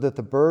 so that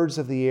the birds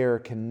of the air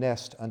can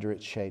nest under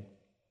its shade."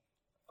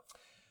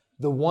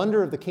 The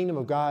wonder of the kingdom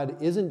of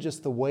God isn't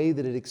just the way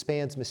that it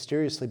expands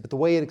mysteriously, but the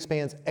way it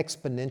expands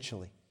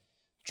exponentially,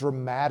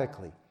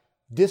 dramatically,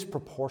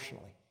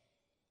 disproportionately.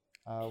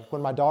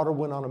 When my daughter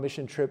went on a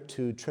mission trip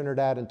to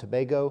Trinidad and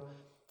Tobago,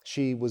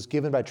 she was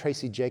given by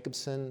Tracy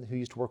Jacobson, who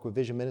used to work with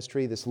Vision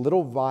Ministry, this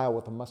little vial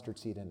with a mustard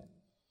seed in it.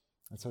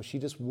 And so she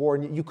just wore,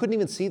 and you couldn't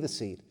even see the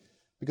seed,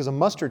 because a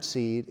mustard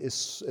seed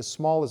is as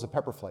small as a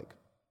pepper flake,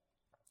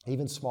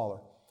 even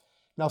smaller.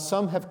 Now,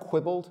 some have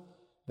quibbled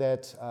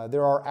that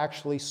there are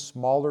actually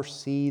smaller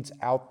seeds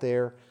out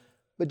there,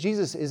 but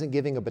Jesus isn't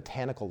giving a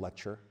botanical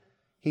lecture.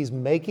 He's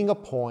making a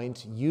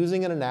point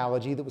using an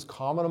analogy that was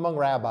common among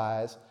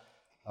rabbis.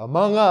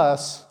 Among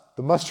us,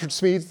 the mustard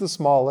seed's the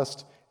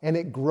smallest, and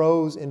it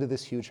grows into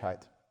this huge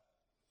height.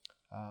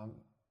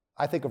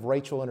 I think of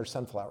Rachel and her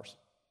sunflowers.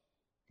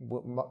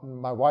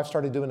 My wife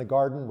started doing the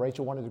garden.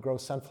 Rachel wanted to grow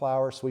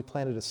sunflowers, so we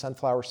planted a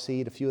sunflower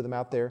seed, a few of them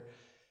out there.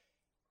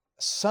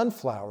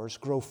 Sunflowers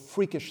grow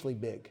freakishly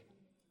big.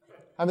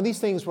 I mean, these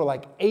things were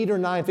like 8 or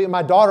 9 feet.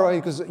 My daughter,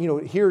 because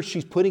here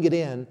she's putting it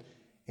in,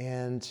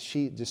 and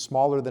she just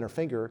smaller than her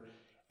finger,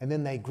 and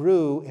then they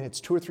grew, and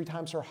it's 2 or 3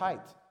 times her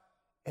height.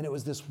 And it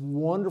was this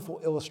wonderful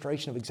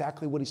illustration of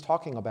exactly what he's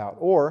talking about.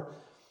 Or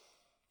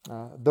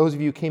those of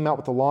you who came out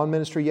with the lawn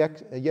ministry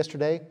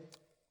yesterday,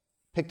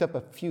 picked up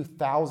a few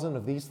thousand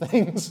of these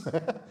things,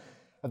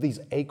 of these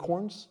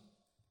acorns,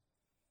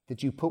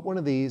 that you put one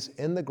of these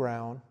in the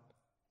ground,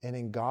 and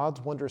in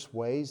God's wondrous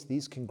ways,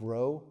 these can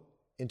grow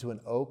into an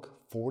oak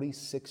 40,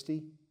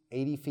 60,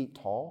 80 feet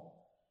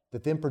tall,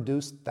 that then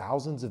produce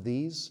thousands of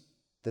these,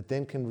 that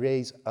then can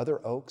raise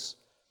other oaks.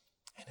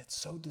 And it's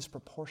so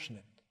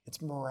disproportionate.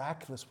 It's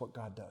miraculous what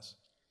God does.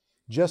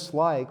 Just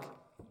like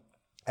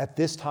at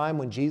this time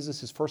when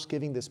Jesus is first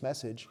giving this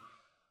message,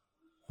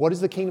 what does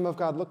the kingdom of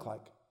God look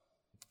like?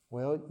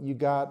 Well, you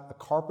got a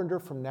carpenter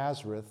from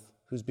Nazareth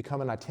who's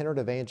become an itinerant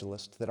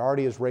evangelist that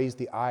already has raised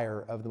the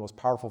ire of the most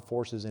powerful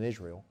forces in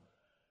Israel.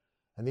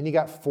 And then you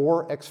got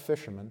 4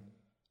 ex-fishermen.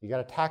 You got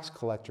a tax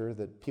collector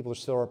that people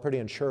still are pretty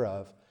unsure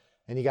of.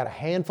 And you got a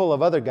handful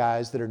of other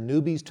guys that are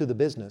newbies to the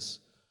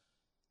business.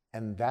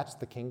 And that's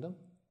the kingdom.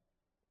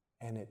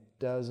 And it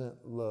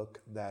doesn't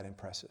look that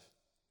impressive.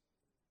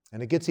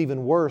 And it gets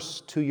even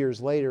worse 2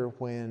 years later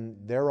when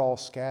they're all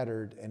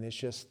scattered and it's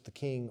just the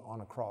king on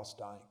a cross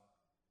dying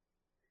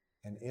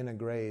and in a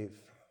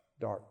grave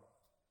dark.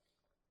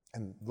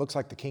 And it looks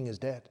like the king is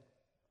dead.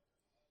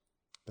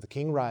 But the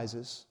king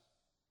rises,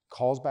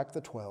 calls back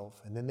the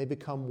 12, and then they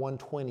become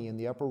 120 in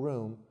the upper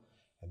room,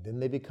 and then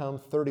they become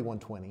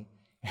 3120.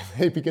 And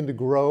they begin to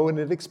grow, and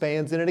it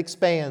expands, and it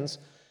expands.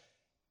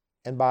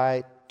 And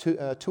by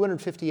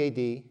 250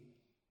 AD,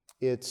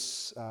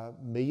 it's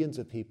millions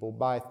of people.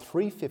 By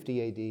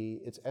 350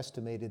 AD, it's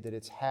estimated that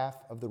it's half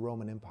of the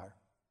Roman Empire.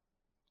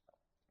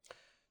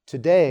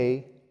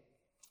 Today,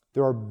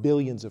 there are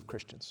billions of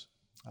Christians.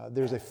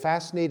 There's a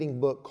fascinating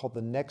book called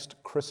The Next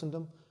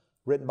Christendom,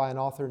 written by an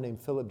author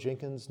named Philip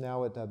Jenkins,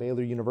 now at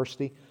Baylor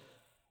University.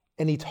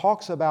 And he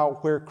talks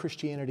about where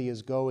Christianity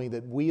is going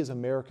that we as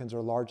Americans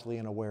are largely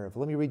unaware of.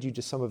 Let me read you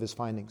just some of his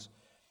findings.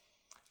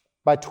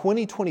 By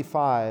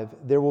 2025,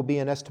 there will be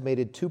an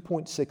estimated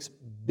 2.6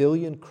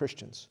 billion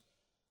Christians.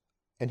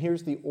 And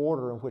here's the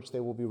order in which they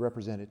will be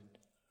represented.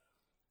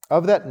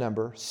 Of that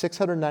number,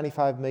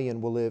 695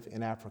 million will live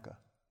in Africa.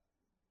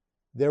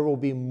 There will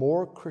be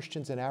more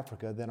Christians in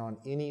Africa than on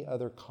any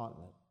other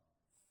continent.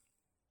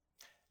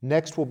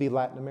 Next will be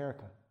Latin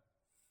America,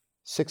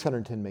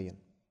 610 million.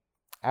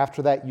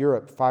 After that,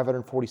 Europe,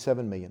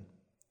 547 million.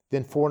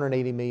 Then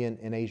 480 million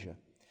in Asia.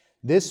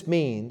 This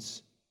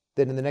means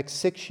that in the next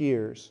 6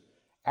 years,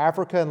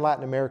 Africa and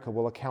Latin America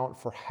will account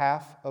for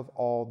half of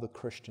all the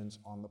Christians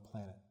on the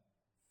planet.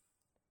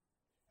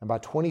 And by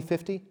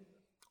 2050,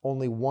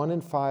 only 1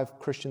 in 5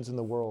 Christians in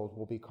the world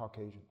will be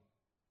Caucasian.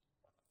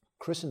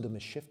 Christendom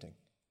is shifting.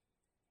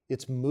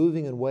 It's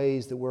moving in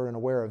ways that we're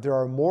unaware of. There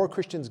are more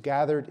Christians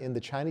gathered in the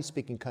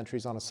Chinese-speaking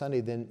countries on a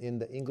Sunday than in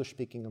the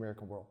English-speaking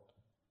American world.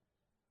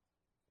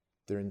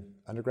 They're in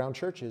underground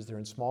churches, they're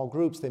in small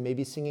groups, they may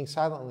be singing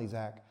silently,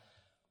 Zach,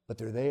 but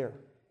they're there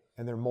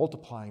and they're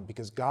multiplying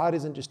because God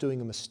isn't just doing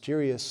a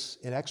mysterious,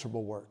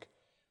 inexorable work.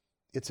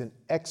 It's an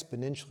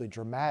exponentially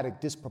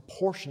dramatic,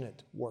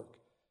 disproportionate work.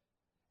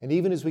 And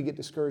even as we get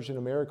discouraged in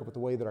America with the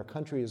way that our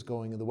country is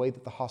going and the way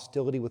that the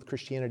hostility with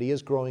Christianity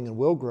is growing and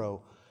will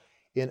grow,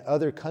 in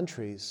other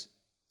countries,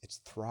 it's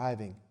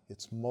thriving,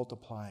 it's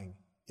multiplying,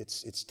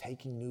 it's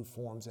taking new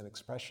forms and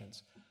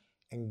expressions.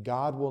 And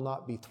God will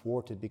not be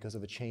thwarted because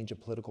of a change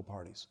of political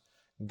parties.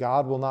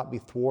 God will not be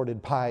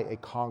thwarted by a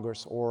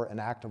Congress or an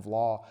act of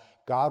law.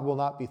 God will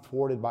not be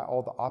thwarted by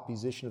all the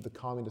opposition of the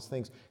communist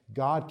things.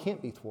 God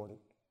can't be thwarted.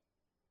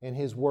 And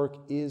His work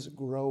is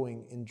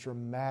growing in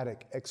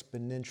dramatic,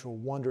 exponential,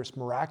 wondrous,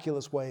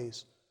 miraculous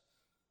ways.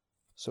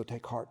 So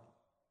take heart.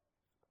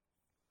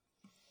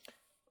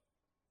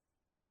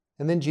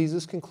 And then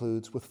Jesus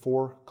concludes with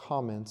 4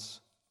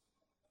 comments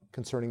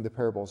concerning the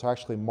parables.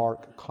 Actually,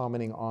 Mark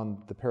commenting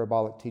on the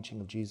parabolic teaching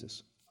of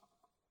Jesus.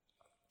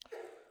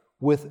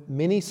 With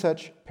many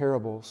such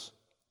parables,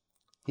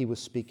 He was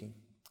speaking.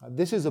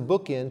 This is a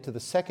bookend to the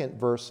second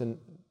verse in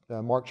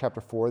Mark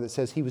chapter 4 that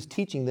says He was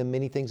teaching them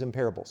many things in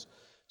parables.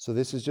 So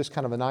this is just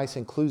kind of a nice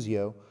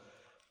inclusio.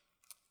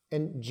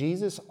 And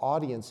Jesus'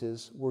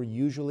 audiences were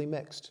usually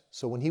mixed.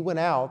 So when He went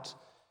out,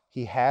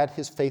 He had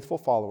His faithful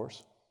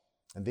followers,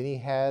 and then He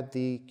had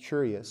the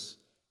curious,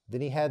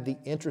 then He had the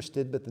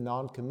interested but the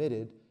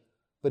non-committed,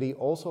 but He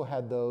also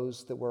had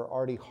those that were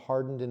already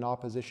hardened in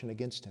opposition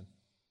against Him.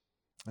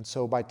 And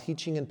so by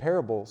teaching in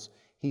parables,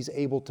 He's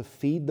able to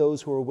feed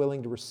those who are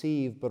willing to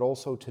receive, but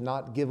also to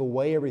not give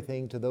away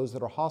everything to those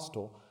that are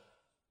hostile.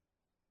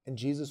 And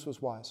Jesus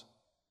was wise.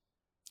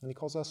 And He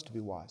calls us to be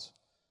wise.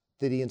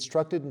 That He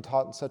instructed and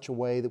taught in such a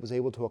way that was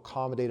able to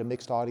accommodate a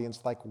mixed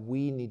audience like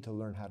we need to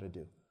learn how to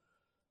do.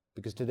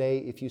 Because today,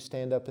 if you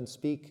stand up and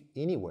speak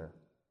anywhere,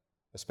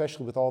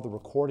 especially with all the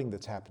recording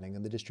that's happening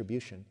and the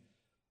distribution,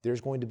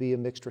 there's going to be a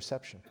mixed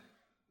reception.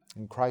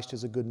 And Christ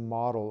is a good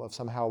model of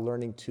somehow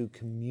learning to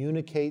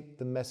communicate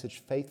the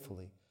message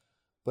faithfully,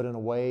 but in a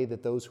way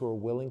that those who are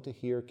willing to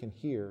hear can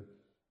hear,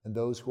 and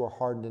those who are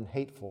hardened and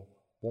hateful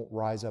won't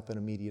rise up in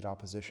immediate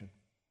opposition.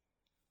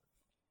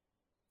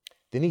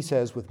 Then He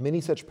says, with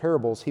many such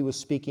parables, He was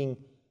speaking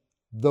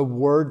the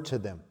word to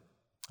them.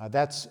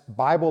 That's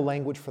Bible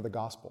language for the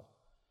gospel.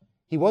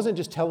 He wasn't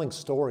just telling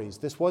stories.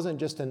 This wasn't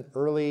just an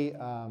early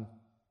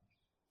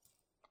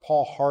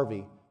Paul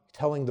Harvey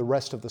telling the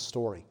rest of the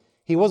story.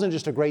 He wasn't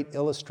just a great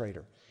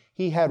illustrator.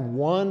 He had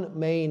one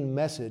main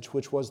message,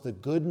 which was the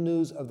good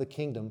news of the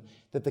kingdom,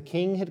 that the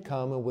king had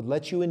come and would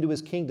let you into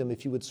his kingdom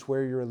if you would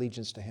swear your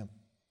allegiance to him.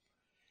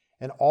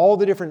 And all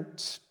the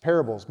different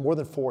parables, more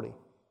than 40,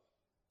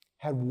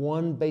 had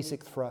one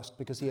basic thrust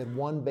because he had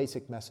one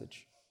basic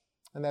message.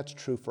 And that's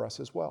true for us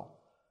as well.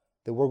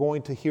 That we're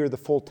going to hear the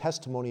full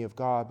testimony of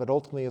God, but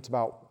ultimately it's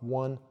about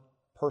one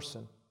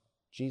person,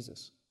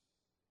 Jesus,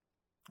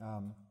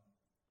 and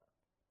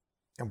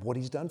what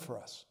He's done for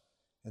us.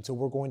 And so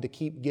we're going to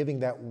keep giving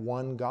that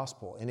one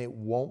gospel, and it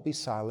won't be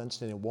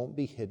silenced, and it won't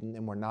be hidden,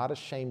 and we're not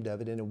ashamed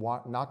of it, and it's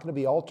not going to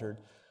be altered.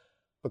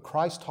 But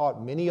Christ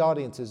taught many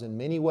audiences in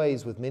many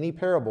ways with many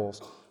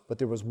parables, but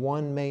there was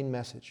one main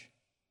message.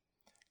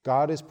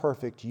 God is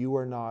perfect, you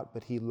are not,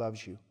 but He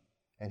loves you.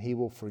 And He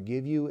will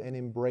forgive you and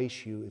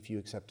embrace you if you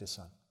accept His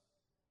Son.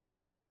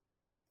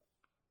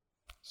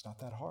 It's not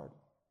that hard,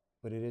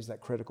 but it is that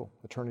critical.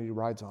 Eternity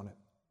rides on it.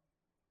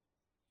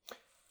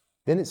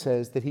 Then it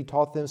says that He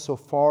taught them so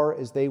far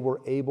as they were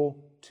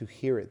able to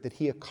hear it, that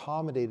He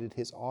accommodated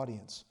His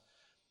audience.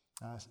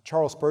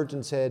 Charles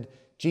Spurgeon said,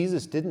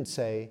 Jesus didn't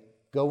say,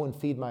 go and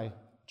feed my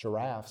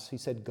giraffes. He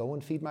said, go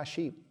and feed my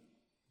sheep.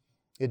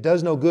 It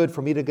does no good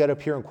for me to get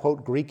up here and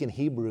quote Greek and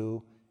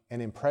Hebrew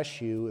and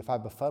impress you if I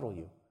befuddle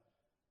you.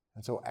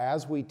 And so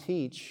as we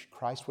teach,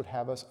 Christ would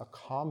have us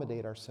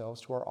accommodate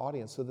ourselves to our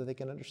audience so that they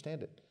can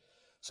understand it.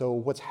 So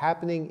what's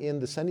happening in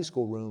the Sunday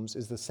school rooms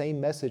is the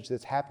same message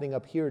that's happening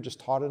up here, just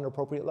taught at an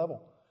appropriate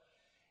level.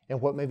 And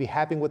what may be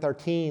happening with our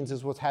teens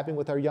is what's happening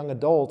with our young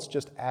adults,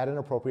 just at an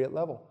appropriate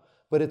level.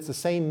 But it's the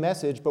same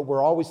message, but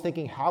we're always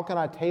thinking, how can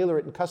I tailor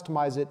it and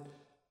customize it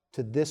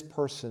to this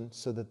person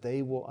so that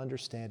they will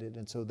understand it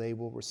and so they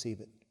will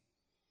receive it?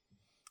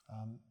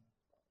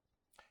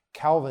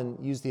 Calvin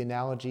used the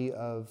analogy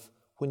of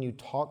when you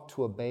talk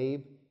to a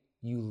babe,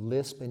 you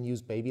lisp and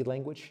use baby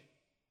language.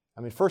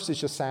 I mean, first it's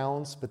just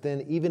sounds, but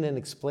then even in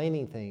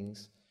explaining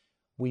things,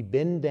 we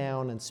bend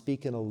down and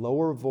speak in a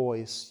lower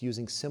voice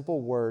using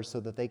simple words so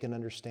that they can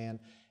understand.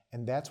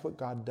 And that's what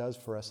God does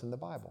for us in the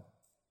Bible,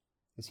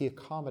 is He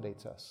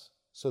accommodates us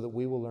so that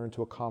we will learn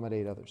to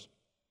accommodate others.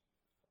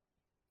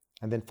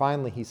 And then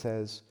finally he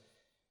says,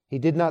 He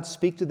did not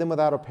speak to them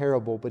without a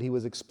parable, but He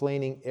was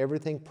explaining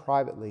everything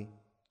privately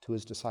to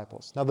His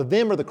disciples. Now the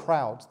them are the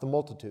crowds, the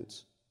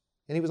multitudes.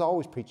 And He was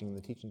always preaching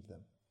and teaching to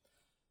them.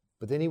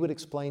 But then He would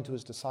explain to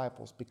His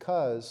disciples,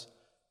 because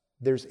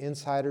there's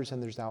insiders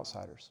and there's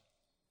outsiders.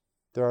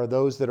 There are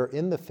those that are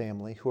in the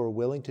family who are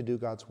willing to do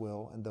God's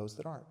will and those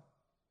that aren't.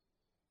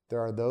 There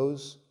are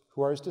those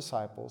who are His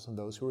disciples and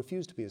those who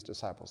refuse to be His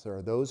disciples. There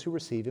are those who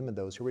receive Him and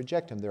those who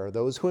reject Him. There are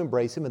those who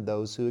embrace Him and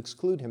those who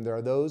exclude Him. There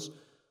are those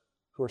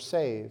who are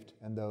saved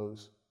and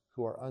those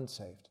who are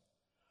unsaved.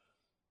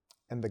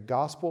 And the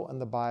gospel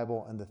and the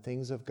Bible and the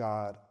things of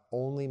God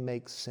only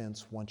make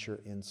sense once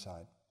you're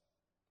inside.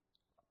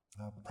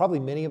 Probably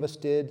many of us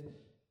did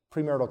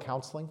premarital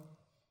counseling,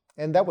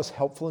 and that was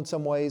helpful in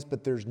some ways,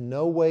 but there's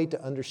no way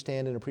to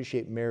understand and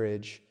appreciate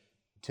marriage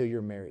till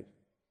you're married.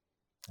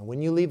 And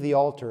when you leave the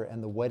altar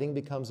and the wedding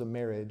becomes a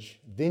marriage,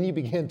 then you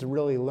begin to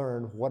really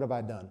learn, what have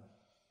I done?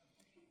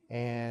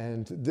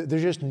 And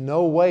there's just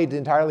no way to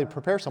entirely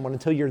prepare someone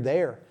until you're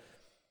there.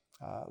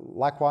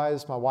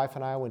 Likewise, my wife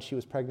and I, when she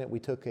was pregnant, we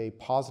took a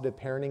positive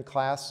parenting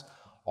class,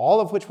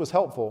 all of which was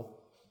helpful,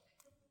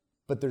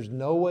 but there's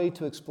no way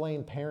to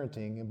explain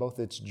parenting in both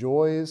its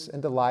joys and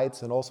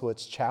delights and also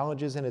its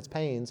challenges and its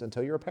pains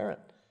until you're a parent.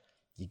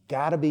 You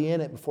got to be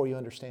in it before you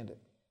understand it.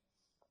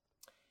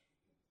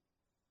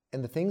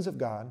 And the things of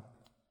God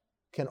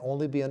can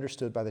only be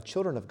understood by the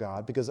children of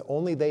God because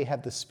only they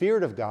have the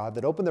Spirit of God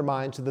that open their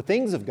mind to the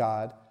things of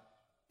God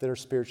that are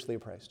spiritually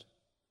appraised.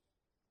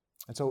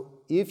 And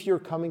so if you're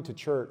coming to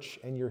church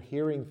and you're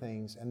hearing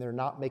things and they're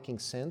not making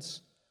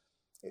sense,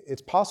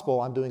 it's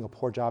possible I'm doing a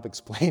poor job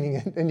explaining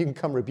it and you can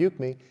come rebuke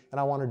me and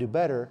I want to do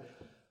better.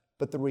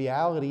 But the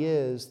reality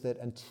is that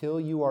until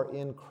you are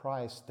in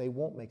Christ, they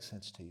won't make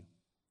sense to you.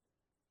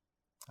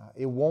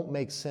 It won't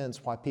make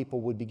sense why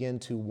people would begin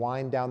to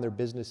wind down their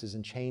businesses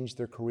and change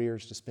their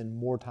careers to spend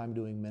more time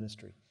doing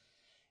ministry.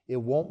 It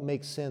won't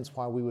make sense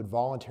why we would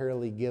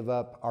voluntarily give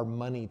up our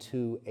money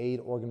to aid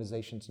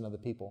organizations and other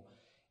people.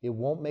 It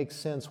won't make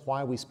sense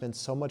why we spend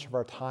so much of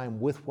our time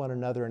with one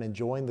another and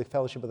enjoying the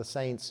fellowship of the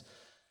saints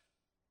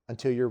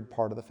until you're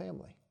part of the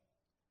family.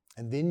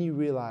 And then you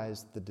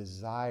realize the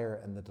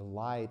desire and the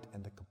delight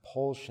and the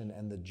compulsion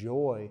and the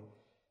joy.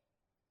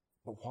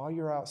 But while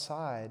you're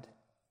outside,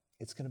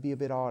 it's going to be a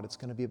bit odd. It's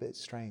going to be a bit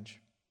strange.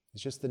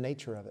 It's just the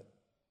nature of it.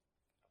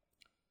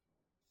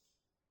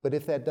 But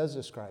if that does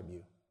describe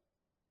you,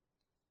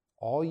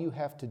 all you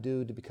have to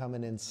do to become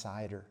an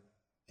insider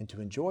and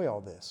to enjoy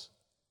all this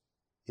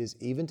is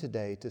even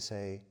today to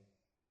say,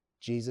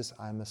 Jesus,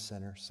 I'm a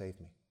sinner, save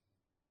me.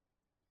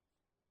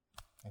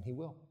 And He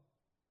will.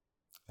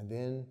 And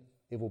then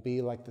it will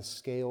be like the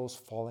scales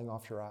falling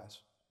off your eyes.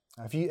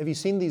 Now, have you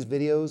seen these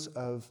videos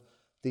of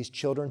these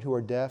children who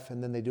are deaf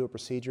and then they do a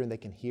procedure and they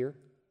can hear?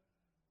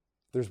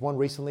 There's one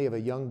recently of a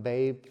young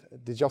babe.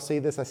 Did y'all see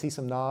this? I see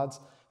some nods.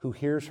 Who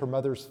hears her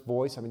mother's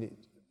voice. I mean,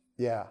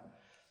 yeah.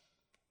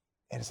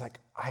 And it's like,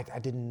 I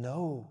didn't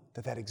know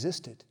that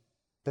existed.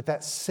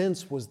 That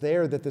sense was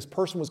there, that this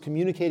person was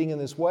communicating in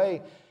this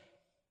way.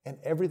 And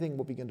everything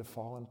will begin to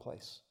fall in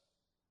place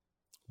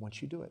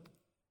once you do it.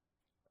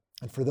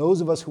 And for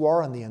those of us who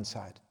are on the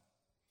inside,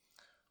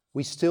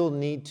 we still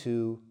need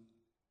to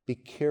be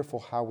careful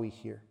how we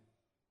hear.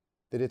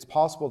 That it's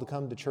possible to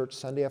come to church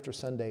Sunday after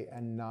Sunday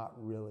and not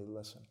really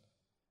listen.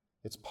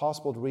 It's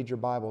possible to read your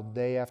Bible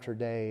day after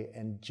day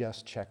and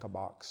just check a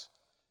box.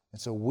 And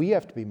so we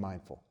have to be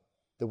mindful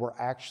that we're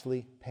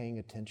actually paying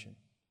attention,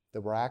 that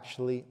we're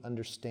actually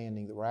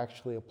understanding, that we're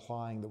actually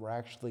applying, that we're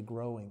actually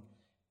growing.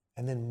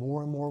 And then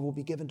more and more will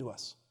be given to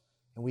us.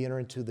 And we enter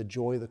into the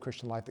joy of the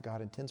Christian life that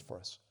God intends for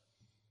us.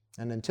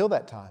 And until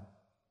that time,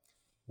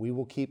 we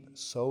will keep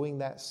sowing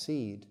that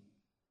seed,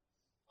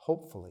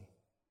 hopefully,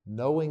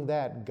 knowing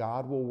that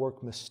God will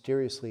work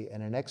mysteriously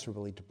and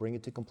inexorably to bring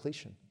it to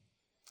completion.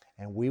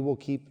 And we will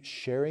keep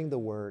sharing the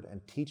Word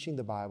and teaching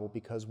the Bible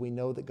because we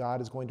know that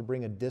God is going to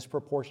bring a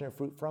disproportionate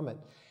fruit from it.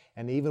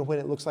 And even when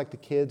it looks like the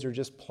kids are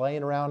just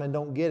playing around and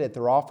don't get it,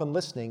 they're often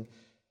listening.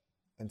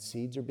 and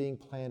seeds are being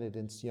planted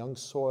in young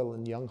soil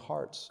and young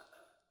hearts,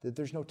 that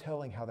there's no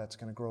telling how that's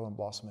going to grow and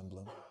blossom and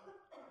bloom.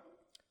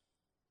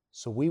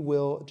 So we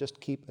will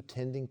just keep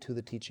attending to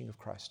the teaching of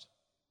Christ,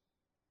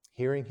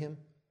 hearing Him,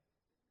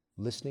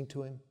 listening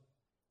to Him,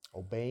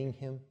 obeying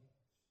Him,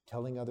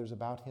 telling others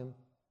about Him,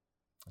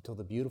 until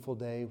the beautiful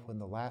day when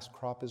the last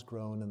crop is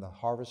grown and the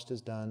harvest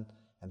is done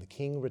and the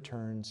King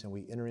returns and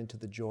we enter into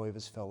the joy of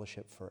His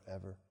fellowship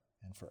forever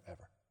and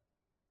forever.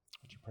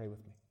 Would you pray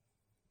with me?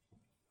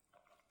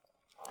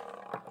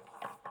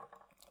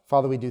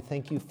 Father, we do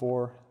thank You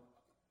for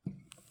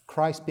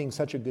Christ being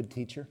such a good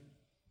teacher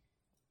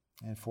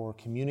and for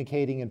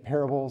communicating in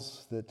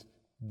parables that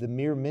the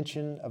mere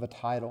mention of a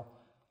title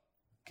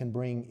can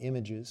bring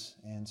images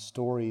and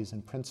stories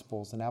and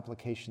principles and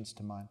applications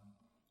to mind.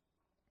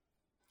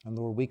 And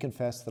Lord, we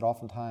confess that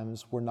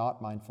oftentimes we're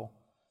not mindful,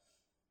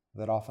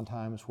 that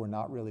oftentimes we're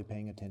not really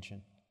paying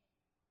attention,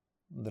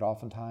 that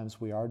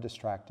oftentimes we are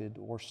distracted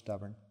or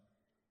stubborn.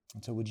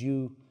 And so would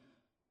You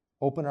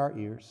open our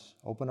ears,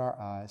 open our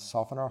eyes,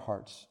 soften our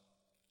hearts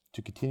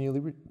to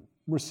continually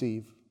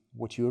receive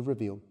what You have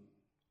revealed,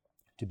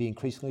 to be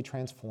increasingly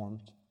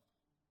transformed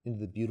into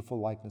the beautiful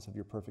likeness of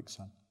Your perfect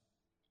Son.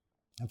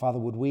 And Father,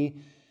 would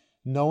we,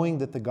 knowing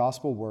that the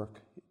gospel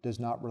work does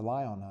not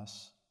rely on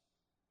us,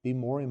 be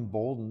more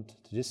emboldened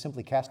to just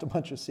simply cast a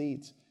bunch of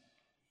seeds,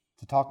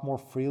 to talk more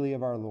freely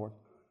of our Lord,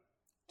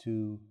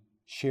 to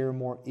share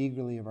more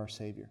eagerly of our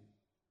Savior,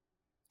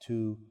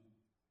 to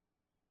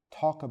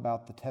talk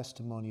about the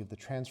testimony of the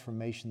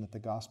transformation that the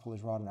gospel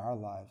has wrought in our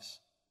lives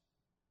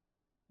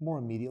more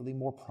immediately,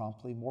 more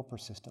promptly, more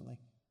persistently.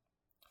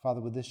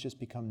 Father, would this just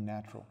become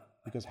natural?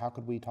 Because how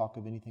could we talk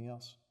of anything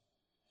else?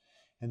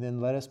 And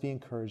then let us be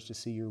encouraged to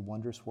see Your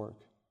wondrous work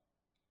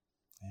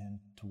and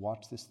to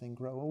watch this thing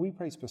grow. And we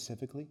pray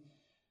specifically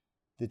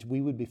that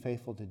we would be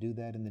faithful to do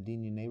that in the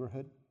Denia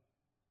neighborhood,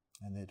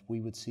 and that we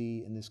would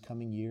see in this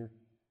coming year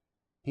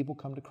people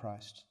come to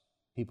Christ,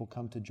 people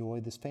come to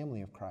joy this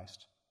family of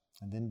Christ,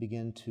 and then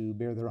begin to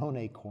bear their own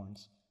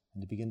acorns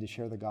and to begin to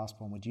share the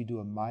gospel. And would You do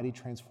a mighty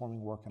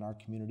transforming work in our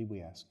community,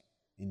 we ask.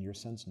 In Your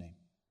Son's name,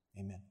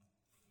 amen.